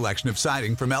entire selection of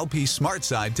siding from LP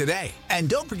SmartSide today. And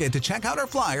don't forget to check out our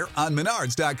flyer on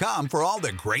Menards.com for all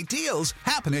the great deals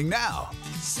happening now.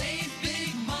 Save big